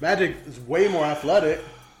 Magic is way more athletic.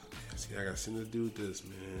 See, I gotta see this dude this,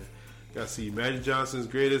 man. Gotta see Magic Johnson's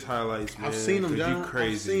greatest highlights, man. I've seen him, John. You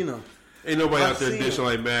crazy. I've seen him. Ain't nobody out there dishing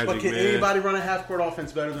like Magic, man. But can anybody run a half-court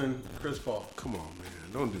offense better than Chris Paul? Come on,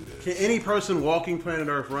 man. Don't do this. Can any person walking planet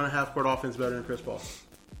Earth run a half-court offense better than Chris Paul?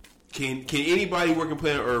 Can anybody working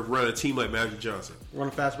planet Earth run a team like Magic Johnson? Run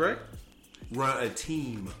a fast break? Run a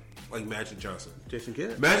team like Magic Johnson. Jason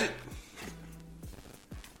Kidd.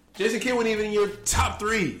 Jason Kidd wasn't even in your top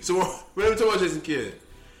 3. So we're never talking about Jason Kidd.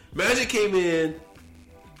 Magic came in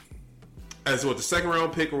as the second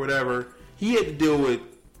round pick or whatever. He had to deal with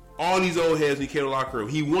all these old heads when he came to the locker room.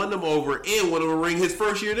 He won them over and won them a ring his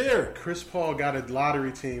first year there. Chris Paul got a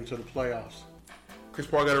lottery team to the playoffs. Chris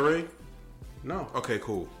Paul got a ring? No. Okay,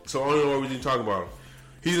 cool. So I don't know what we didn't talk about him.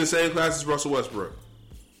 He's in the same class as Russell Westbrook.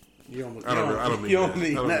 I don't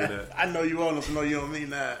mean that. I know you all know you don't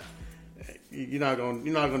mean that. You're not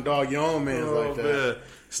gonna dog your own man like that. Man.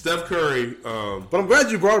 Steph Curry. But I'm glad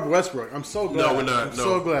you brought up Westbrook. I'm so glad. No, we're not.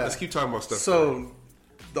 So glad. Let's keep talking about Steph Curry. So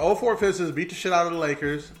the 04 Pistons beat the shit out of the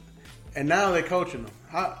Lakers, and now they're coaching them.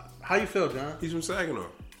 How you feel, John? He's from Saginaw.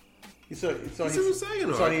 He's from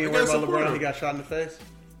Saginaw. So he ain't worried about LeBron. He got shot in the face.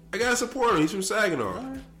 I gotta support him. He's from Saginaw. All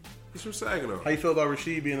right. He's from Saginaw. How you feel about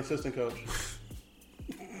Rasheed being assistant coach?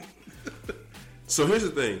 So here's the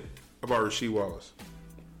thing about Rasheed Wallace.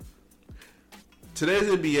 Today's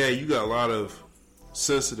NBA, you got a lot of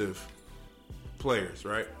sensitive players,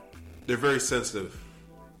 right? They're very sensitive.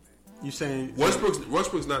 You saying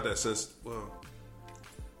Westbrook's not that sensitive. Well,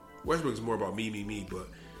 Westbrook's more about me, but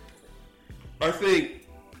I think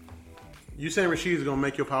you saying Rasheed's gonna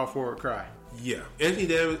make your power forward cry. Yeah, Anthony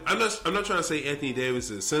Davis. I'm not trying to say Anthony Davis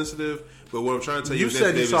is sensitive, but what I'm trying to tell you is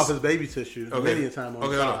said you saw his baby tissue many a time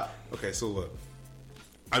on the side. Okay, so look,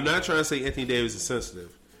 I'm not trying to say Anthony Davis is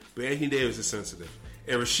sensitive, but Anthony Davis is sensitive,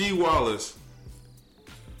 and Rasheed Wallace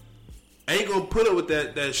ain't gonna put up with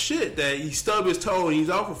that shit that he stubbed his toe and he's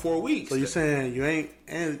out for 4 weeks. So you're saying you ain't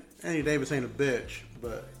Anthony Davis ain't a bitch,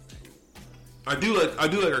 but I do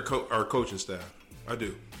like our coaching staff. I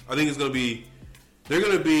do. I think it's gonna be.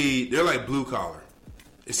 They're like blue collar.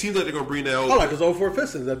 It seems like they're gonna bring that. I like those 04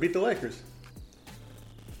 Pistons that beat the Lakers.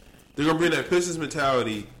 They're gonna bring that Pistons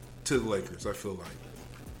mentality to the Lakers. I feel like,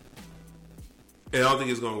 and I don't think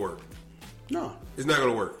it's gonna work. No, it's not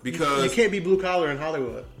gonna work because you can't be blue collar in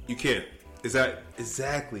Hollywood. You can't.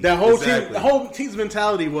 Exactly. That whole team, the whole team's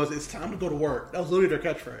mentality was it's time to go to work. That was literally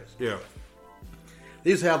their catchphrase. Yeah.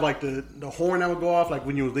 They used to have like the horn that would go off like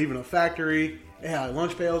when you were leaving a factory. They had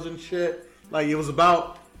lunch pails and shit. Like, it was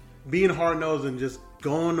about being hard-nosed and just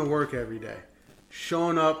going to work every day.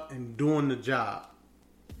 Showing up and doing the job.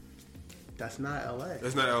 That's not L.A.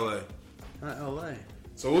 That's not L.A. Not L.A.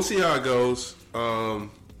 So we'll see how it goes.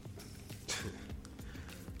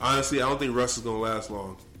 Honestly, I don't think Russ is going to last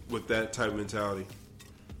long with that type of mentality.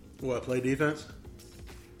 What? Play defense?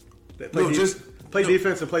 Play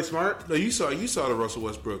defense and play smart. No, you saw the Russell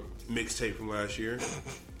Westbrook mixtape from last year.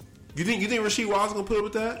 You think Rasheed Wallace gonna put up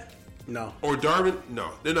with that? No. Or Darvin?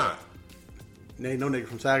 No, they're not. Ain't no nigga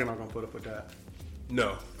from Saginaw gonna put up with that.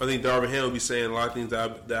 No, I think Darvin Ham will be saying a lot of things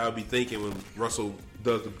that I'll be thinking when Russell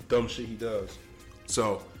does the dumb shit he does.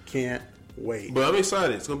 So can't wait. But I'm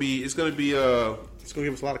excited. It's gonna gonna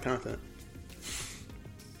give us a lot of content.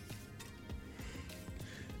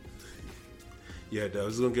 Yeah, it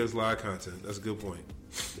does. It's gonna give us a lot of content. That's a good point.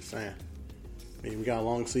 Just saying. I mean, we got a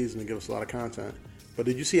long season to give us a lot of content. But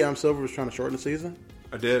did you see Adam Silver was trying to shorten the season?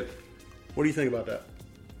 I did. What do you think about that?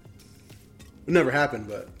 It never happened,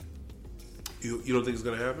 but you don't think it's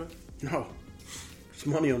gonna happen? No. There's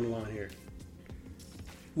money on the line here.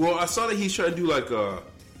 Well, I saw that he's trying to do like a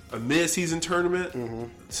mid-season tournament,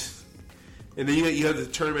 and then you have the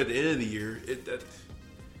tournament at the end of the year.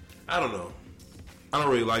 I don't know. I don't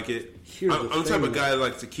really like it. I'm the type of guy that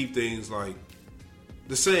likes to keep things like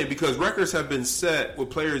the same because records have been set with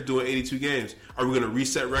players doing 82 games. Are we going to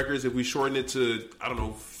reset records if we shorten it to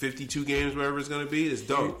 52 games, whatever it's going to be? It's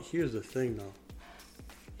dope. Here's the thing, though.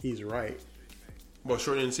 He's right. What,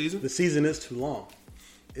 shortening the season? The season is too long.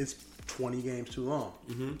 It's 20 games too long.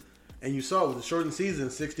 Mm-hmm. And you saw with the shortened season,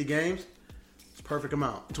 60 games, it's a perfect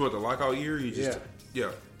amount. To what, the lockout year?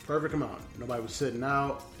 Yeah. Perfect amount. Nobody was sitting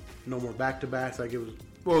out. No more back-to-backs like it was.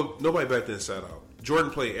 Well, nobody back then sat out.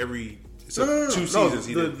 Jordan played two seasons.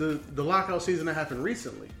 The lockout season that happened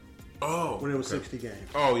recently. Oh. When it was 60 games.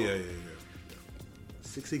 Oh, yeah.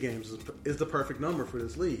 60 games is the perfect number for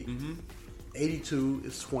this league. Mm-hmm. 82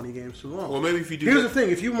 is 20 games too long. Well, maybe if you do. Here's the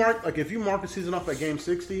thing: if you mark the season off at game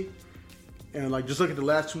 60, and just look at the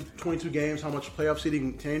last 22 games, how much playoff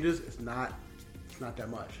seeding changes? It's not that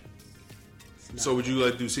much. So would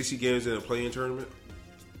you do 60 games in a play-in tournament?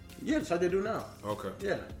 Yeah, that's how they do now. Okay.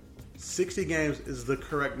 Yeah, 60 games is the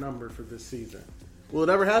correct number for this season. Will it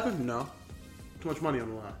ever happen? No. Too much money on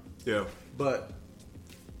the line. Yeah. But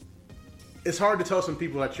it's hard to tell some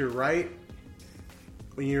people that you're right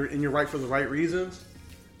when you're right for the right reasons,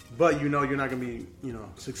 but you're not going to be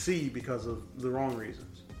succeed because of the wrong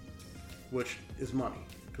reasons, which is money.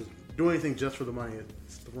 Because doing anything just for the money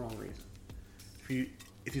is the wrong reason.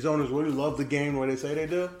 If these owners really love the game the way they say they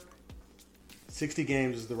do, 60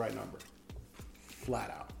 games is the right number, flat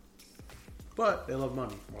out. But they love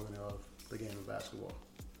money more than they love the game of basketball.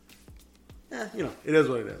 It is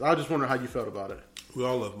what it is. I just wonder how you felt about it. We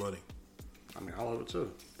all love money. I mean, I love it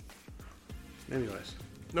too. Anyways.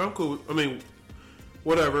 No, I'm cool. I mean,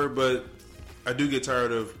 whatever, but I do get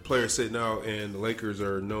tired of players sitting out, and the Lakers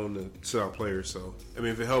are known to sit out players. So, I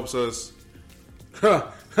mean, if it helps us.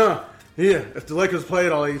 Yeah, if the Lakers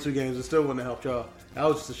played all 82 games, it still wouldn't have helped y'all. That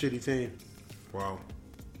was just a shitty team. Wow.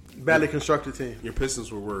 Badly constructed team. Your Pistons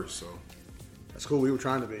were worse, so. That's cool. We were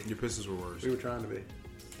trying to be. Your Pistons were worse. We were trying to be.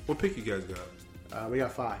 What pick you guys got? We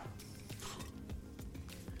got 5.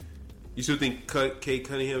 You still think Cade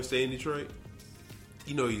Cunningham stay in Detroit?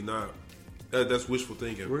 You know he's not. That's wishful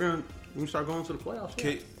thinking. We're going to start going to the playoffs.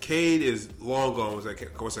 Cade is long gone. What's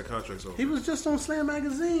that contract over? He was just on Slam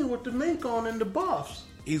Magazine with the mink on and the buffs.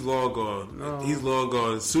 He's long gone. No. He's long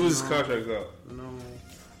gone. As soon as his contract's up. No.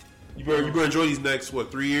 You better enjoy these next,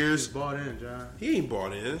 3 years? He's bought in, John. He ain't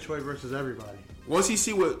bought in. Detroit versus everybody. Once he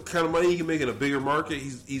see what kind of money he can make in a bigger market,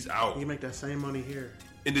 he's out. He can make that same money here.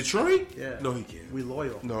 In Detroit? Yeah. No, he can't. We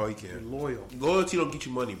loyal. No, he can't. We loyal. Loyalty don't get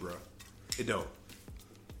you money, bro. It don't.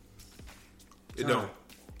 It don't.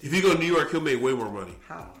 If you go to New York, he'll make way more money.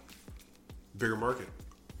 How? Bigger market.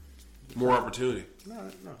 More opportunity. No.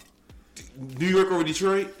 New York over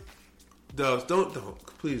Detroit? Don't.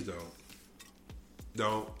 Please don't.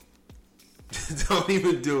 Don't. Don't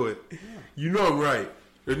even do it. Yeah. You know I'm right.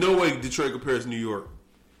 There's no way Detroit compares to New York.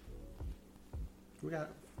 You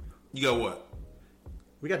got what?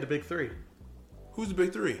 We got the big 3. Who's the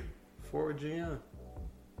big 3? Forward GM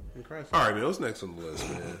and Christ. All right, man. What's next on the list,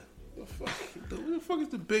 man? Who the fuck is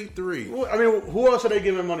the big 3? Well, I mean, who else are they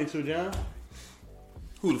giving money to, John?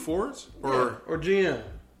 Who, the forwards? Or GM?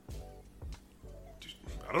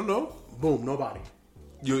 I don't know. Boom, nobody.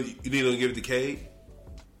 You need to give it to Cade?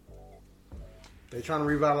 They trying to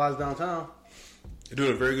revitalize downtown. They're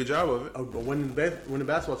doing a very good job of it. But winning the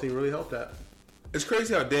basketball team really helped that. It's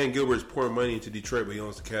crazy how Dan Gilbert's pouring money into Detroit, but he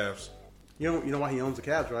owns the Cavs. You know why he owns the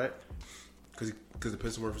Cavs, right? Because the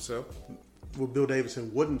Pistons were for sale? Well, Bill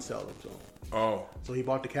Davidson wouldn't sell them to him. Oh. So he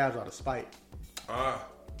bought the Cavs out of spite. Ah.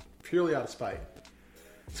 Purely out of spite.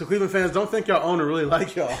 So Cleveland fans, don't think y'all owner really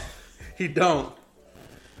like y'all. He don't.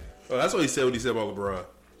 Oh, that's what he said when he said about LeBron.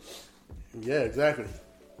 Yeah, exactly.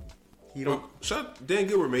 Shut Dan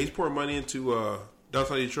Gilbert, man. He's pouring money into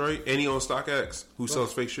downtown Detroit, and he owns StockX, who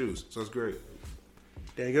sells fake shoes. So it's great.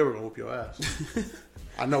 Dan Gilbert gonna whoop your ass.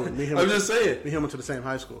 I know. Me and him. I'm just saying. Me and him went to the same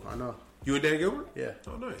high school. I know. You and Dan Gilbert? Yeah.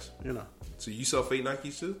 Oh, nice. You know. So you sell fake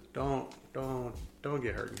Nikes too? Don't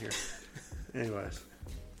get hurt in here. Anyways,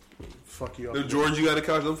 fuck you. The Jordans you got to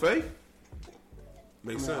couch them fake?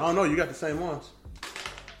 Makes sense. I don't know. You got the same ones.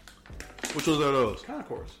 Which ones are those?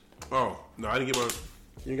 Concourse. Oh no, I didn't get my.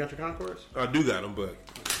 You got your Concourse? I do got them, but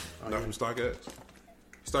not from StockX.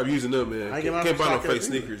 Stop using them, man. I get mine Can't from buy no StockX fake either.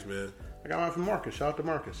 sneakers, man. I got mine from Marcus. Shout out to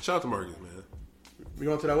Marcus. Shout out to Marcus, man. You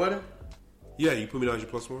going to that wedding? Yeah, you put me down as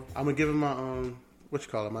your plus one. I'm gonna give him my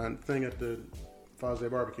my thing at the Father's Day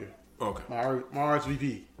barbecue. Okay. My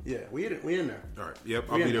RSVP. Yeah, we in there. All right. Yep,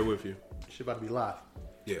 I'll be there with you. Shit about to be live.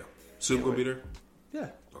 Yeah. Soup gonna be there? Yeah.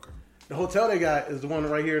 Okay. The hotel they got is the one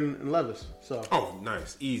right here in Levis. So. Oh,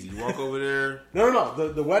 nice. Easy. You walk over there. No.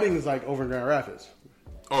 The wedding is like over in Grand Rapids.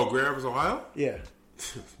 Oh, Grand Rapids, Ohio? Yeah.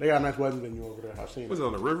 They got a nice wedding venue over there. I've seen Was it. it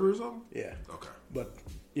on the river or something? Yeah. Okay. But,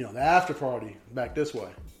 the after party back this way.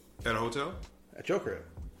 At a hotel? At your crib.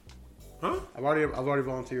 Huh? I've already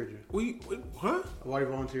volunteered you. Huh? I've already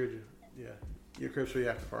volunteered you. Yeah. Your crib's for your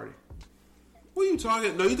after party. What are you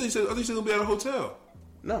talking? No, I think you said gonna be at a hotel.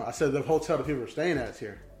 No, I said the hotel the people are staying at is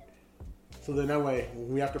here. So then that way,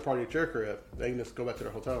 when we after party at your crib, they can just go back to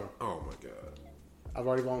their hotel room. Oh my god. I've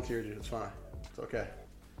already volunteered you. It's fine. It's okay.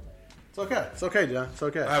 It's okay. It's okay, John. It's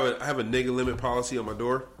okay. I have a nigga limit policy on my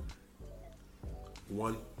door.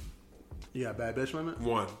 1. You got a bad bitch limit?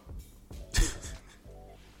 1.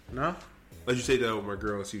 No? Let you take that with my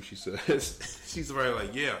girl and see what she says. She's probably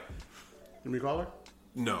like, yeah. Can we call her?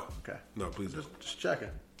 No. Okay. No, please don't. Just checking.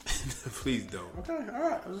 Please don't. Okay, all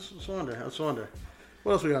right. I was just wondering.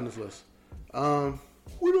 What else we got on this list?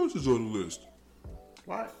 What else is on the list?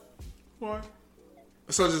 Why?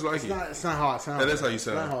 It sounds just like It's you. not how I sound. That is how you It's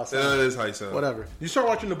sound. not how I That sound. is how you sound. Whatever. You start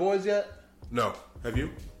watching The Boys yet? No. Have you?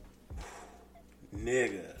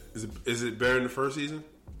 Nigga. Is it better than the first season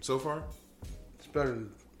so far? It's better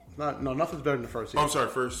than... nothing's better than the first season. Oh, I'm sorry,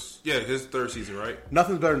 first... Yeah, this is the third season, right?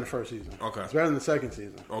 Nothing's better than the first season. Okay. It's better than the second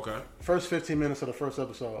season. Okay. First 15 minutes of the first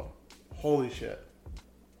episode. Holy shit.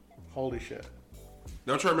 Now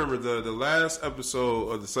I'm trying to remember the last episode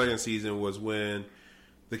of the second season was when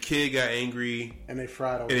the kid got angry And they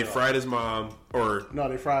fried old and girl. they fried his mom, or No,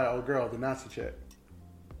 they fried old girl, the Nazi chick.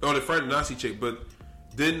 they fried the Nazi chick. But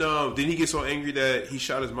didn't he get so angry that he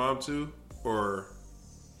shot his mom too? Or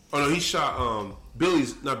he shot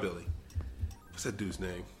not Billy. What's that dude's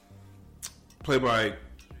name? Played by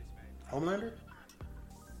Homelander?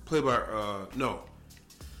 No.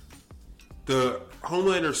 The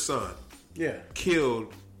Homelander's son Yeah.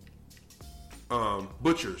 killed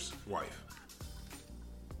Butcher's wife.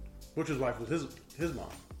 Butcher's wife was his mom.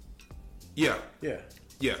 Yeah. Yeah.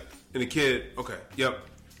 Yeah. And the kid, okay. Yep.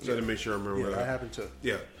 So I had to make sure I remember Yeah, that. that happened too.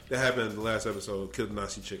 Yeah. That happened in the last episode. Killed the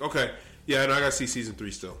Nazi chick. Okay. Yeah, and I got to see season 3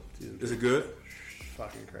 still. Is it good?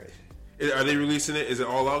 Fucking crazy. Are they releasing it? Is it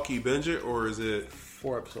all out? Can you binge it? Or is it...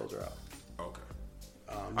 4 episodes are out. Okay.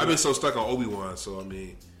 I've been so stuck on Obi Wan, so I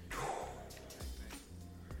mean...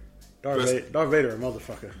 Darth Vader, a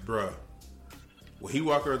motherfucker. Bruh. When he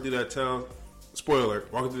walking around through that town... Spoiler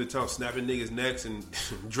alert, walking through the town, snapping niggas' necks and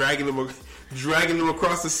dragging them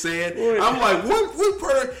across the sand. I'm like, what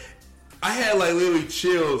part of... I had like literally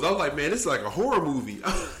chills. I was like, man, this is like a horror movie.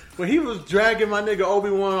 When he was dragging my nigga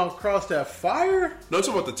Obi-Wan across that fire? No, I'm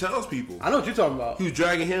talking about the townspeople. I know what you're talking about. He was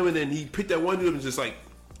dragging him and then he picked that one dude up and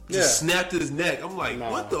just snapped at his neck. I'm like,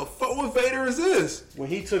 what the fuck? What Vader is this? When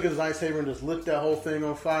he took his lightsaber and just lit that whole thing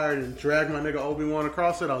on fire and dragged my nigga Obi-Wan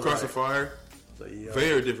across it, I was Across like... the fire? So, yo,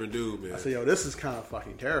 Vader, a different dude, man. I said, yo, this is kind of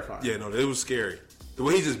fucking terrifying. Yeah, no, it was scary. The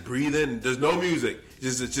way he just breathing, there's no music.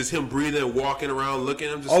 It's just him breathing, walking around, looking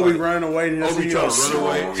at him. Just Obi running away. And Obi trying to run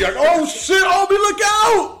away. You're like, oh shit, Obi, look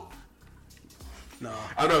out! No.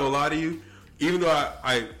 I'm not gonna lie to you. Even though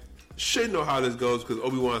I should know how this goes because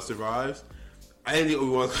Obi-Wan survives, I didn't think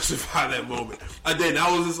Obi-Wan was gonna survive that moment. I didn't.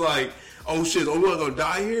 I was just like, oh shit, is Obi-Wan gonna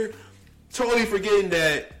die here? Totally forgetting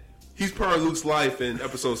that he's part of Luke's life in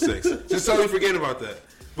episode 6. Just totally forgetting about that.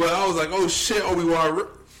 But I was like, oh shit, Obi-Wan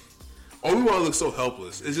looks so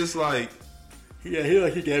helpless. It's just like... Yeah,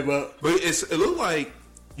 he gave up. But it looked like...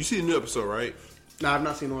 You see the new episode, right? Nah, I've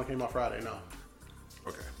not seen the one that came out Friday, no.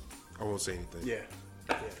 Okay. I won't say anything. Yeah.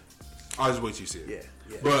 I'll just wait till you see it.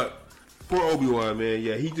 Yeah. But poor Obi-Wan, man,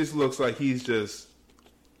 yeah, he just looks like he's just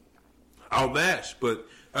outmatched. But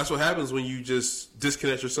that's what happens when you just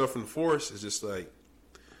disconnect yourself from the Force. It's just like...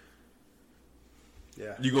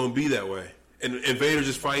 Yeah. You're going to be that way. And Vader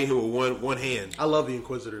just fighting him with one hand. I love the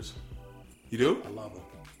Inquisitors. You do? I love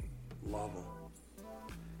them.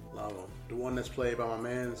 Love him. The one that's played by my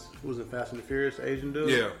man's who was in Fast and the Furious, the Asian dude.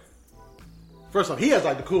 Yeah. First off, he has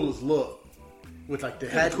like the coolest look with like the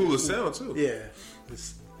coolest sound too. Yeah.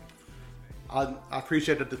 I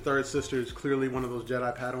appreciate that the third sister is clearly one of those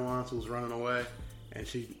Jedi Padawans who was running away, and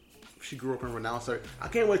she grew up in renowned. I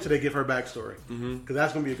can't wait till they give her backstory because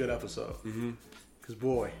that's gonna be a good episode. Because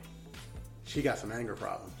boy, she got some anger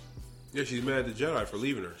problems. Yeah, she's mad at the Jedi for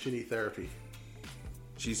leaving her. She need therapy.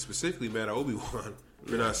 She's specifically mad at Obi Wan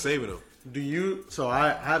for not saving him. So I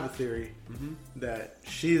have a theory that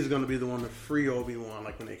she's gonna be the one to free Obi Wan,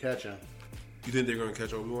 like when they catch him. You think they're gonna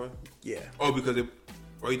catch Obi Wan? Yeah. Oh, because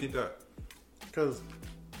why do you think that? Because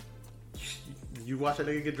you watch that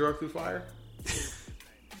nigga get drugged through fire?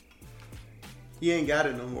 He ain't got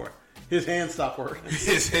it no more. His hands stopped working.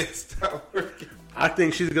 I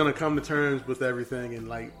think she's gonna come to terms with everything and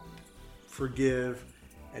like forgive,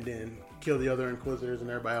 and then kill the other Inquisitors and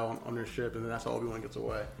everybody on their ship, and then that's how Obi-Wan gets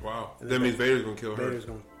away. Wow. That means Vader's gonna kill her. Vader's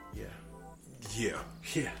gonna,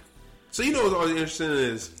 yeah. So you know what's always interesting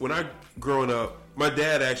is when I growing up, my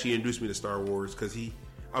dad actually introduced me to Star Wars because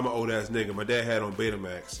I'm an old ass nigga. My dad had on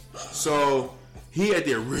Betamax, so he had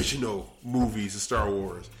the original movies of Star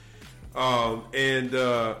Wars. And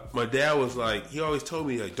my dad was like, he always told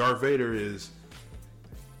me like Darth Vader is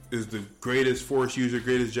the greatest Force user,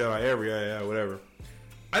 greatest Jedi ever. Yeah, whatever.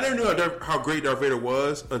 I never knew how great Darth Vader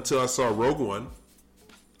was until I saw Rogue One.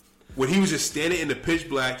 When he was just standing in the pitch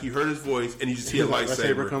black, you heard his voice, and you just hear a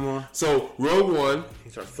lightsaber come on. So Rogue One, he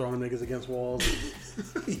starts throwing niggas against walls,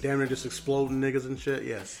 damn near just exploding niggas and shit.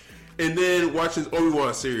 Yes. And then watching Obi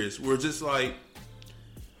Wan series, we're just like,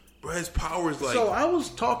 bro, his power is like. So I was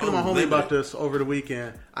talking to my homie about this over the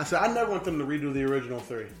weekend. I said I never want them to redo the original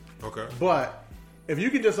 3. Okay. But if you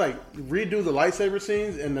could just like redo the lightsaber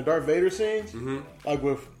scenes and the Darth Vader scenes, like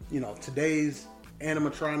with today's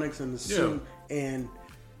animatronics and the suit and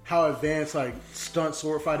how advanced like stunt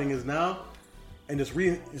sword fighting is now, and just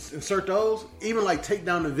insert those, even like take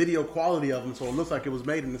down the video quality of them so it looks like it was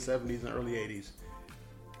made in the 70s and early 80s.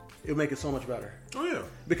 It would make it so much better. Oh yeah.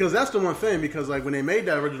 Because that's the one thing. Because like when they made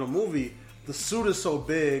that original movie, the suit is so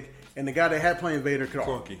big, and the guy they had playing Vader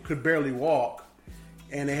could barely walk,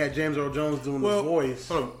 and they had James Earl Jones doing the voice.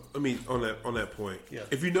 Hold on. I mean, on that point, yeah.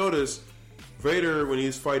 If you notice, Vader when he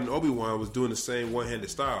was fighting Obi-Wan was doing the same one-handed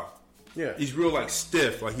style. Yeah, he's real like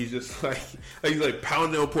stiff, like he's just like he's like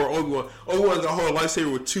pounding on poor Obi-Wan. Obi-Wan's a whole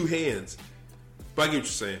lightsaber with 2 hands. But I get what you're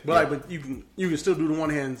saying. But but you can still do the one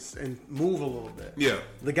hand and move a little bit. Yeah.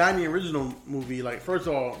 The guy in the original movie, like first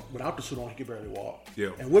of all, without the suit on, he could barely walk. Yeah.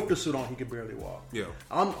 And with the suit on, he could barely walk. Yeah.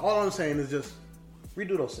 All I'm saying is just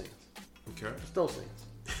redo those scenes. Okay. Just those scenes.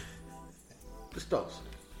 Just those.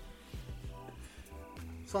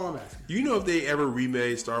 That's all I'm asking. You know, if they ever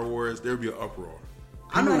remade Star Wars, there would be an uproar.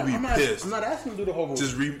 I'm would be pissed. I'm not asking them to do the whole movie.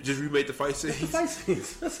 Just remake the fight scenes. The fight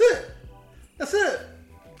scenes. That's it. That's it.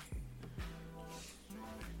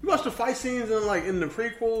 You watch the fight scenes in the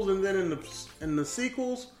prequels and then in the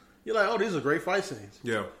sequels, you're like, oh, these are great fight scenes.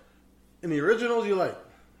 Yeah. In the originals, you're like,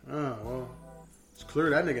 oh, well, it's clear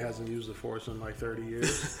that nigga hasn't used the Force in like 30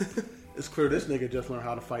 years. It's clear this nigga just learned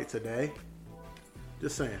how to fight today.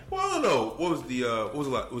 Just saying. Well, I don't know. What was the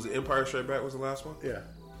was the Empire Strikes Back was the last one? Yeah.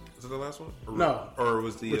 Was it the last one? No. Or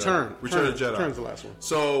was the Return of Jedi? Return's the last one.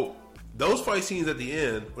 So those fight scenes at the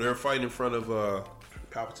end when they were fighting in front of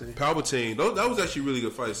Palpatine, that was actually a really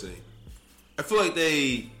good fight scene. I feel like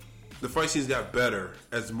the fight scenes got better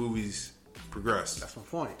as the movies progressed. That's my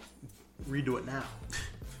point. Redo it now.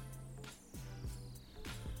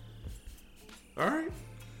 All right.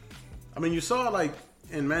 I mean, you saw like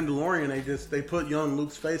in Mandalorian, they put young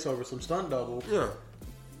Luke's face over some stunt double. Yeah.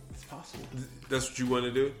 It's possible. That's what you want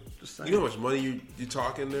to do? Just saying. You know how much money you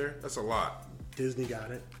talk in there? That's a lot. Disney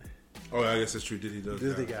got it. Oh, I guess that's true. Disney got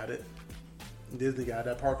it. Disney got it.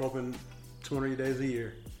 That park open 200 days a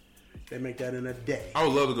year. They make that in a day. I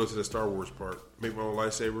would love to go to the Star Wars park, make my own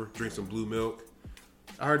lightsaber, drink some blue milk.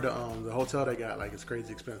 I heard the hotel they got it's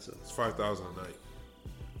crazy expensive. It's $5,000 a night.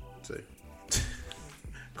 See,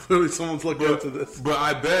 clearly someone's looking into this. But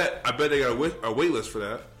I bet they got a wait list for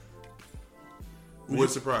that. Would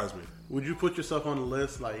surprise me. Would you put yourself on the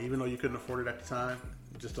list, like even though you couldn't afford it at the time,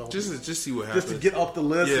 just see what happens, just to get up the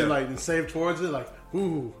list and save towards it? Like,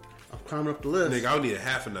 ooh, I'm climbing up the list. Nigga, I'll need a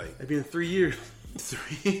half a night. Maybe in 3 years.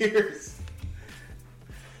 3 years.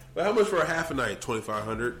 But how much for a half a night?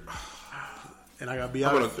 $2,500. And I gotta be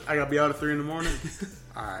out. I gotta be out at 3 a.m.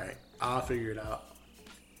 All right, I'll figure it out.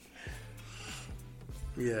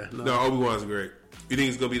 Yeah. No, Obi-Wan's great. You think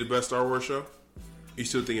it's gonna be the best Star Wars show? You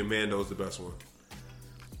still thinking Mando's the best one?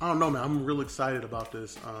 I don't know, man. I'm real excited about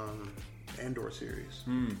this Andor series.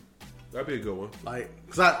 That'd be a good one. Like,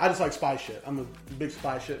 because I just like spy shit. I'm a big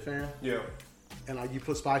spy shit fan. Yeah. And like, you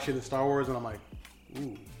put spy shit in Star Wars, and I'm like,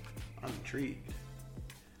 ooh, I'm intrigued.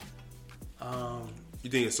 You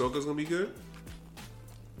think Ahsoka's gonna be good?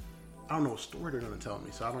 I don't know what story they're gonna tell me,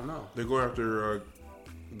 so I don't know. They're going after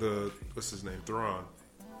what's his name? Thrawn.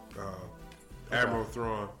 Admiral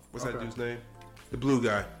Thrawn. What's that dude's name? The blue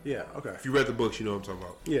guy. Yeah, okay. If you read the books, you know what I'm talking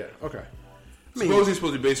about. Yeah, okay. Suppose he's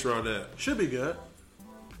supposed to be based around that. Should be good,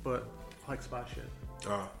 but I like spy shit.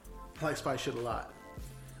 I like spy shit a lot.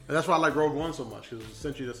 And that's why I like Rogue One so much, because it's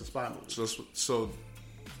essentially just a spy movie. So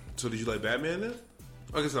did you like Batman then?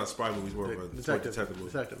 I guess it's not spy movies, more of a detective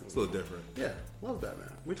movie. It's a little different. Yeah, love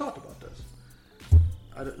Batman. We talked about this.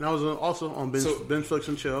 And I was also on Ben Flicks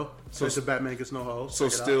and Chill. So the Batman Gets No Hoes. So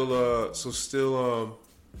still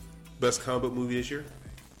best comic book movie this year?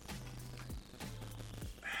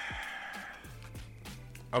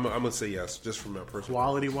 I'm gonna say yes, just from my personal.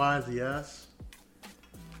 Quality wise, yes.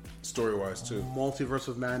 Story wise too. Multiverse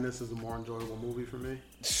of Madness is a more enjoyable movie for me.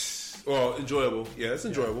 Well, enjoyable. Yeah, it's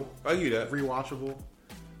enjoyable. I give you that. Rewatchable.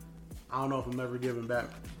 I don't know if I'm ever giving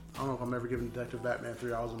Detective Batman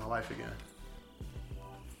 3 hours of my life again.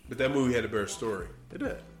 But that movie had a better story. It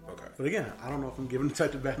did. Okay. But again, I don't know if I'm giving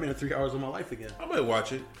Detective Batman 3 hours of my life again. I might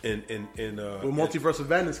watch it. And when Multiverse of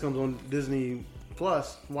Madness comes on Disney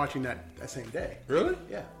Plus, I'm watching that same day. Really?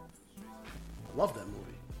 Yeah. I love that movie.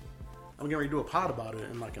 I'm getting ready to do a pod about it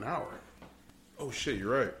in like an hour. Oh shit,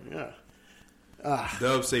 you're right. Yeah.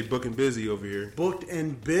 Dubs say booked and busy over here. Booked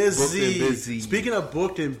and busy. Booked and busy. Speaking of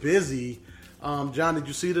booked and busy, John, did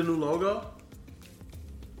you see the new logo?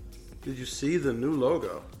 Did you see the new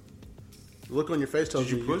logo? The look on your face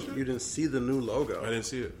tells me you didn't see the new logo. I didn't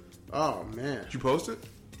see it. Oh, man. Did you post it?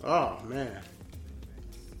 Oh, man.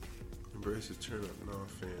 Embrace the turn up, Nah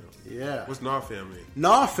Fam. Yeah. What's Nah Fam mean?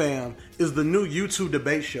 Nah Fam is the new YouTube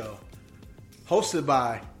debate show hosted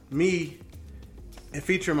by me and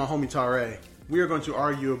featuring my homie Tare. We are going to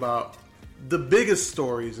argue about the biggest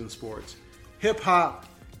stories in sports, hip-hop,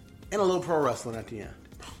 and a little pro wrestling at the end.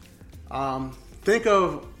 Think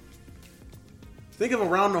of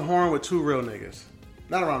Around the Horn with two real niggas.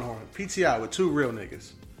 Not Around the Horn, PTI with two real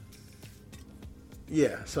niggas.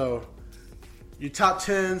 Yeah, so your top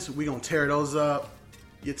 10s, we going to tear those up.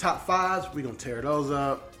 Your top 5s, we going to tear those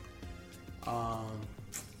up. I'm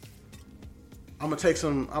going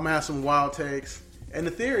to have some wild takes. And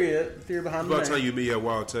the theory behind the name. I'll tell you me have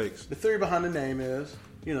wild takes. The theory behind the name is,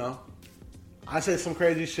 I say some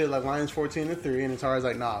crazy shit like Lions 14-3, and it's always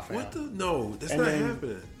like, nah, fam. What the? No, that's and not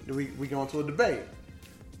happening. We go into a debate.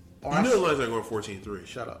 Or you know the Lions are going 14-3.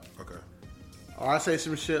 Shut up. Okay. Or I say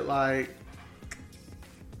some shit like,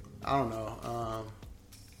 I don't know,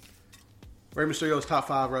 Rey Mysterio's top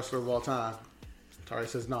 5 wrestler of all time. Tari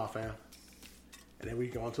says, nah, fam. And then we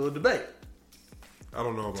go into a debate. I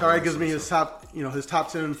don't know about Tari gives me his top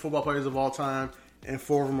 10 football players of all time, and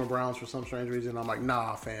 4 of them are Browns for some strange reason. I'm like,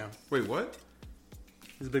 nah, fam. Wait, what?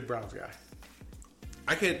 He's a big Browns guy.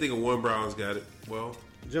 I can't think of one Browns got it. Well,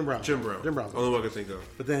 Jim Brown. Only one I can think of.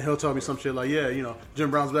 But then he'll tell me some shit like, yeah, Jim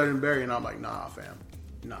Brown's better than Barry, and I'm like, nah, fam.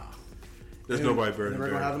 Nah. There's nobody better than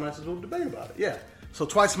Barry. We're going to have a nice little debate about it. Yeah. So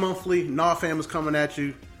twice monthly, Nah Fam is coming at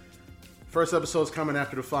you. First episode's coming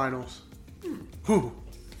after the finals. Whew.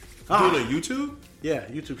 Doing it on YouTube? Yeah,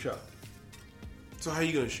 YouTube show. So how are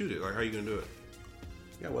you gonna shoot it? Like, how are you gonna do it?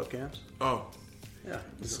 Yeah, webcams. Oh, yeah.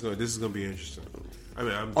 This is gonna be interesting. I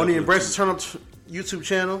mean, I'm on the Embrace the Turn Up YouTube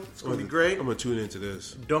channel. It's gonna be great. I'm gonna tune into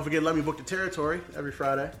this. Don't forget, Let Me Book the Territory every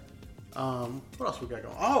Friday. What else we got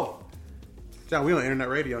going? Oh, John, we on internet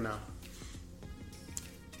radio now.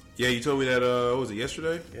 Yeah, you told me that. What was it,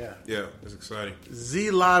 yesterday? Yeah, that's exciting.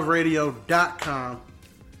 zliveradio.com.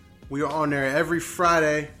 We are on there every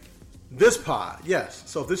Friday. This pod, yes.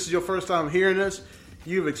 So if this is your first time hearing this,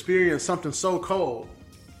 you've experienced something so cold.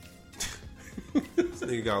 This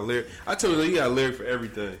nigga got a lyric. I told you, you got a lyric for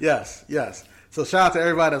everything. Yes. So shout out to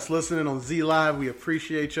everybody that's listening on Z Live. We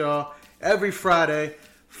appreciate y'all. Every Friday,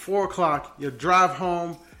 4 o'clock, your drive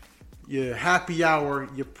home, your happy hour,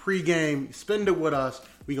 your pregame, spend it with us.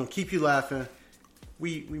 We gonna keep you laughing.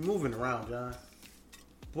 We moving around, John.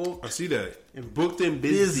 Booked. I see that. And booked and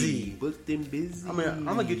busy. Booked and busy. I mean, I'm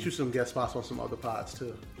gonna get you some guest spots on some other pods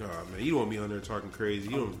too. Oh man, you don't want me on there talking crazy.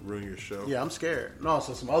 You don't ruin your show. Yeah, I'm scared. No,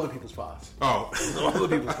 so some other people's pods. Oh, some other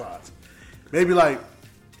people's pods. Maybe like,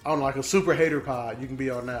 I don't know, like a super hater pod. You can be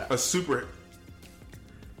on that. A super.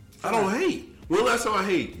 I don't hate. When last time I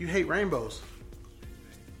hate? You hate rainbows.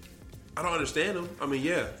 I don't understand them. I mean,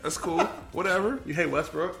 yeah, that's cool. Whatever. You hate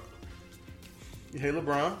Westbrook. You hate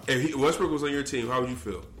LeBron. If Westbrook was on your team, how would you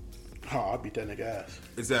feel? Oh, I'd beat that nigga ass.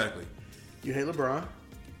 Exactly. You hate LeBron.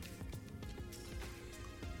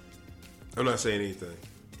 I'm not saying anything.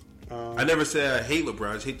 I never said I hate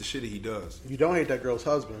LeBron. I just hate the shit that he does. You don't hate that girl's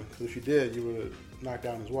husband, because if you did, you would have knocked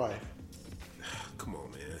down his wife. Come on,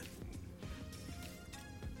 man.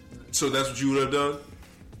 So that's what you would have done?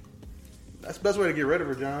 That's the best way to get rid of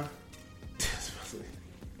her, John.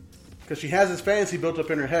 Because she has this fantasy built up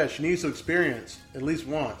in her head. She needs to experience at least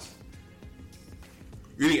once.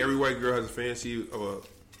 You think every white girl has a fantasy of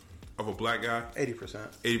a black guy? 80%.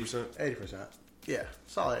 80%? 80%. Yeah,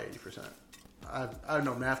 solid 80%. I have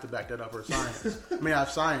no math to back that up or science. I mean, I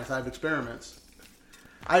have science. I have experiments.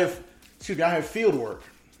 I have field work.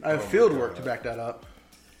 I have field work to back that up.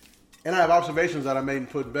 And I have observations that I made in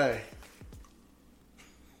Put Bay.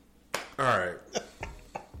 All right.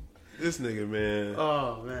 This nigga, man.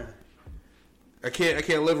 Oh, man. I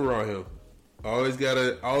can't live around him. I always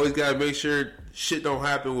gotta make sure shit don't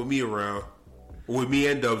happen with me around. Or with me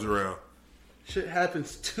and Dubs around. Shit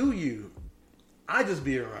happens to you. I just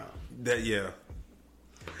be around. That, yeah.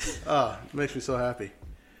 Makes me so happy.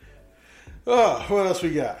 What else we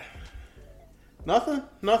got? Nothing?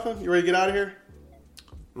 You ready to get out of here?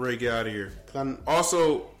 Ready to get out of here.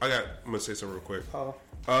 Also, I'm going to say something real quick.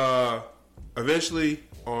 Eventually,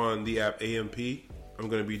 on the app AMP, I'm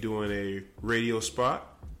going to be doing a radio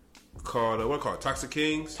spot called, what called it? Toxic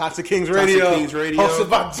Kings? Toxic Kings Radio. Toxic Kings Radio. Hosted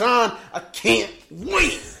by John. I can't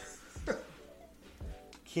wait.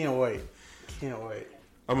 Can't wait.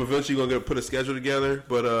 I'm eventually going to put a schedule together,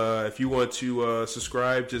 but if you want to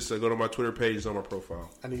subscribe, just go to my Twitter page. It's on my profile.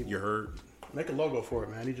 You heard? Make a logo for it,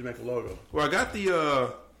 man. I need you to make a logo. Well, I got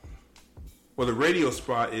the radio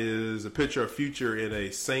spot is a picture of Future in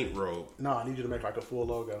a saint robe. No, I need you to make like a full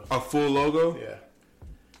logo. A full logo? Yeah.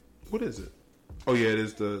 What is it? Oh, yeah, it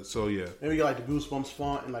is yeah. Maybe get like the Goosebumps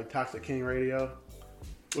font and like Toxic King Radio.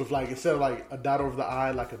 With like, instead of like a dot over the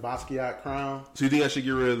I, like a Basquiat crown. So you think I should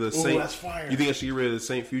get rid of the Saint? That's fire. You think I should get rid of the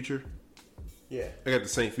Saint Future? Yeah. I got the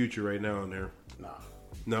Saint Future right now on there. Nah.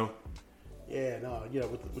 No? Yeah, no. Yeah,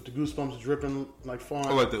 with the Goosebumps dripping like font.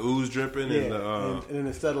 Oh, like the ooze dripping? Yeah. And then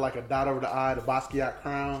instead of like a dot over the I, the Basquiat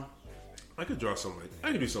crown. I could draw something like that.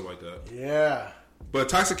 I could do something like that. Yeah. But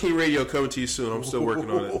Toxic King Radio coming to you soon. I'm still working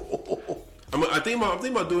on it. I think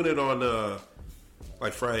about doing it on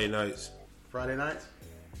like Friday nights. Friday nights?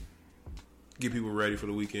 Get people ready for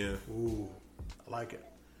the weekend. Ooh, I like it.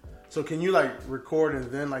 So can you like record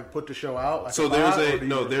and then like put the show out? Like so live,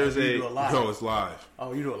 no, it's live.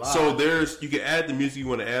 Oh, you do it live. So you can add the music you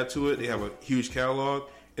want to add to it. They have a huge catalog,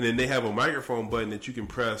 and then they have a microphone button that you can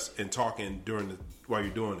press and talk in while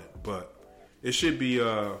you're doing it. But it should be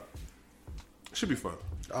fun.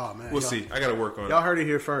 Oh man, we'll see. I got to work on it. Y'all heard it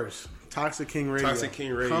here first. Toxic King Radio. Toxic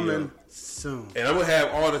King Radio coming soon. And I'm gonna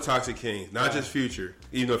have all the Toxic Kings, not just Future.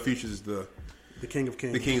 Even though Future is the king of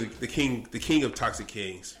kings, the king of Toxic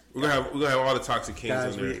Kings. We're gonna have all the Toxic Kings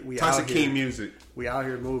guys, on there. We Toxic King music. We out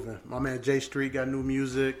here moving. My man Jay Street got new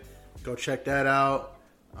music. Go check that out.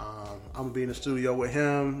 I'm gonna be in the studio with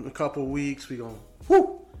him in a couple of weeks. We gonna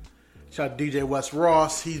shout out DJ Wes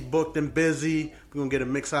Ross. He's booked and busy. We're gonna get a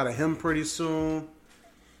mix out of him pretty soon.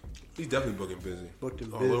 He's definitely booking busy. Booked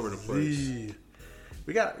and all busy. over the place.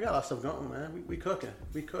 We got a lot of stuff going, man. We cooking.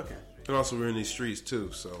 And also we're in these streets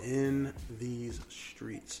too, so in these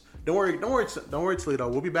streets. Don't worry, Toledo.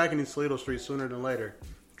 We'll be back in these Toledo streets sooner than later.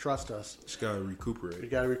 Trust us. Just gotta recuperate. You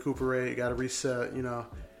gotta recuperate. You gotta reset. You know.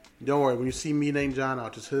 Don't worry. When you see me named John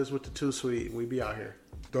out, just hit us with the 2 Sweet, and we be out here.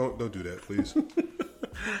 Don't do that, please. All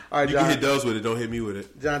right, you John. can hit Dubs with it. Don't hit me with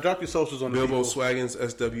it. John, drop your socials on Bilbo the Swaggins,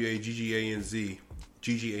 SWAGGANZ,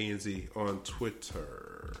 GGANZ on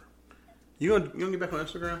Twitter. You gonna get back on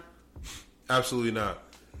Instagram? Absolutely not.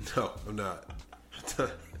 No, I'm not.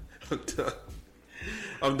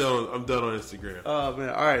 I'm done on Instagram. Oh man!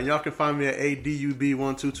 All right, y'all can find me at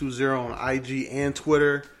ADUB1220 on IG and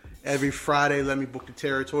Twitter. Every Friday, let me book the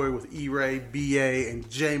territory with E-Ray, BA, and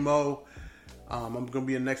J-Mo. I'm gonna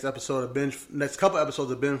be in the next couple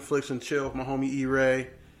episodes of Ben Flicks and Chill with my homie E-Ray.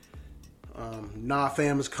 Nah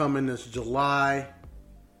Fam is coming this July.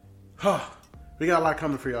 We got a lot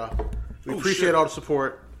coming for y'all. We appreciate all the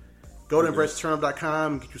support. Go to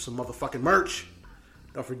embracetheturnup.com and get you some motherfucking merch.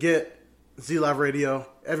 Don't forget, Z Live Radio,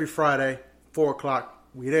 every Friday, 4 o'clock.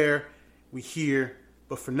 We there. We here.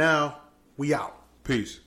 But for now, we out. Peace.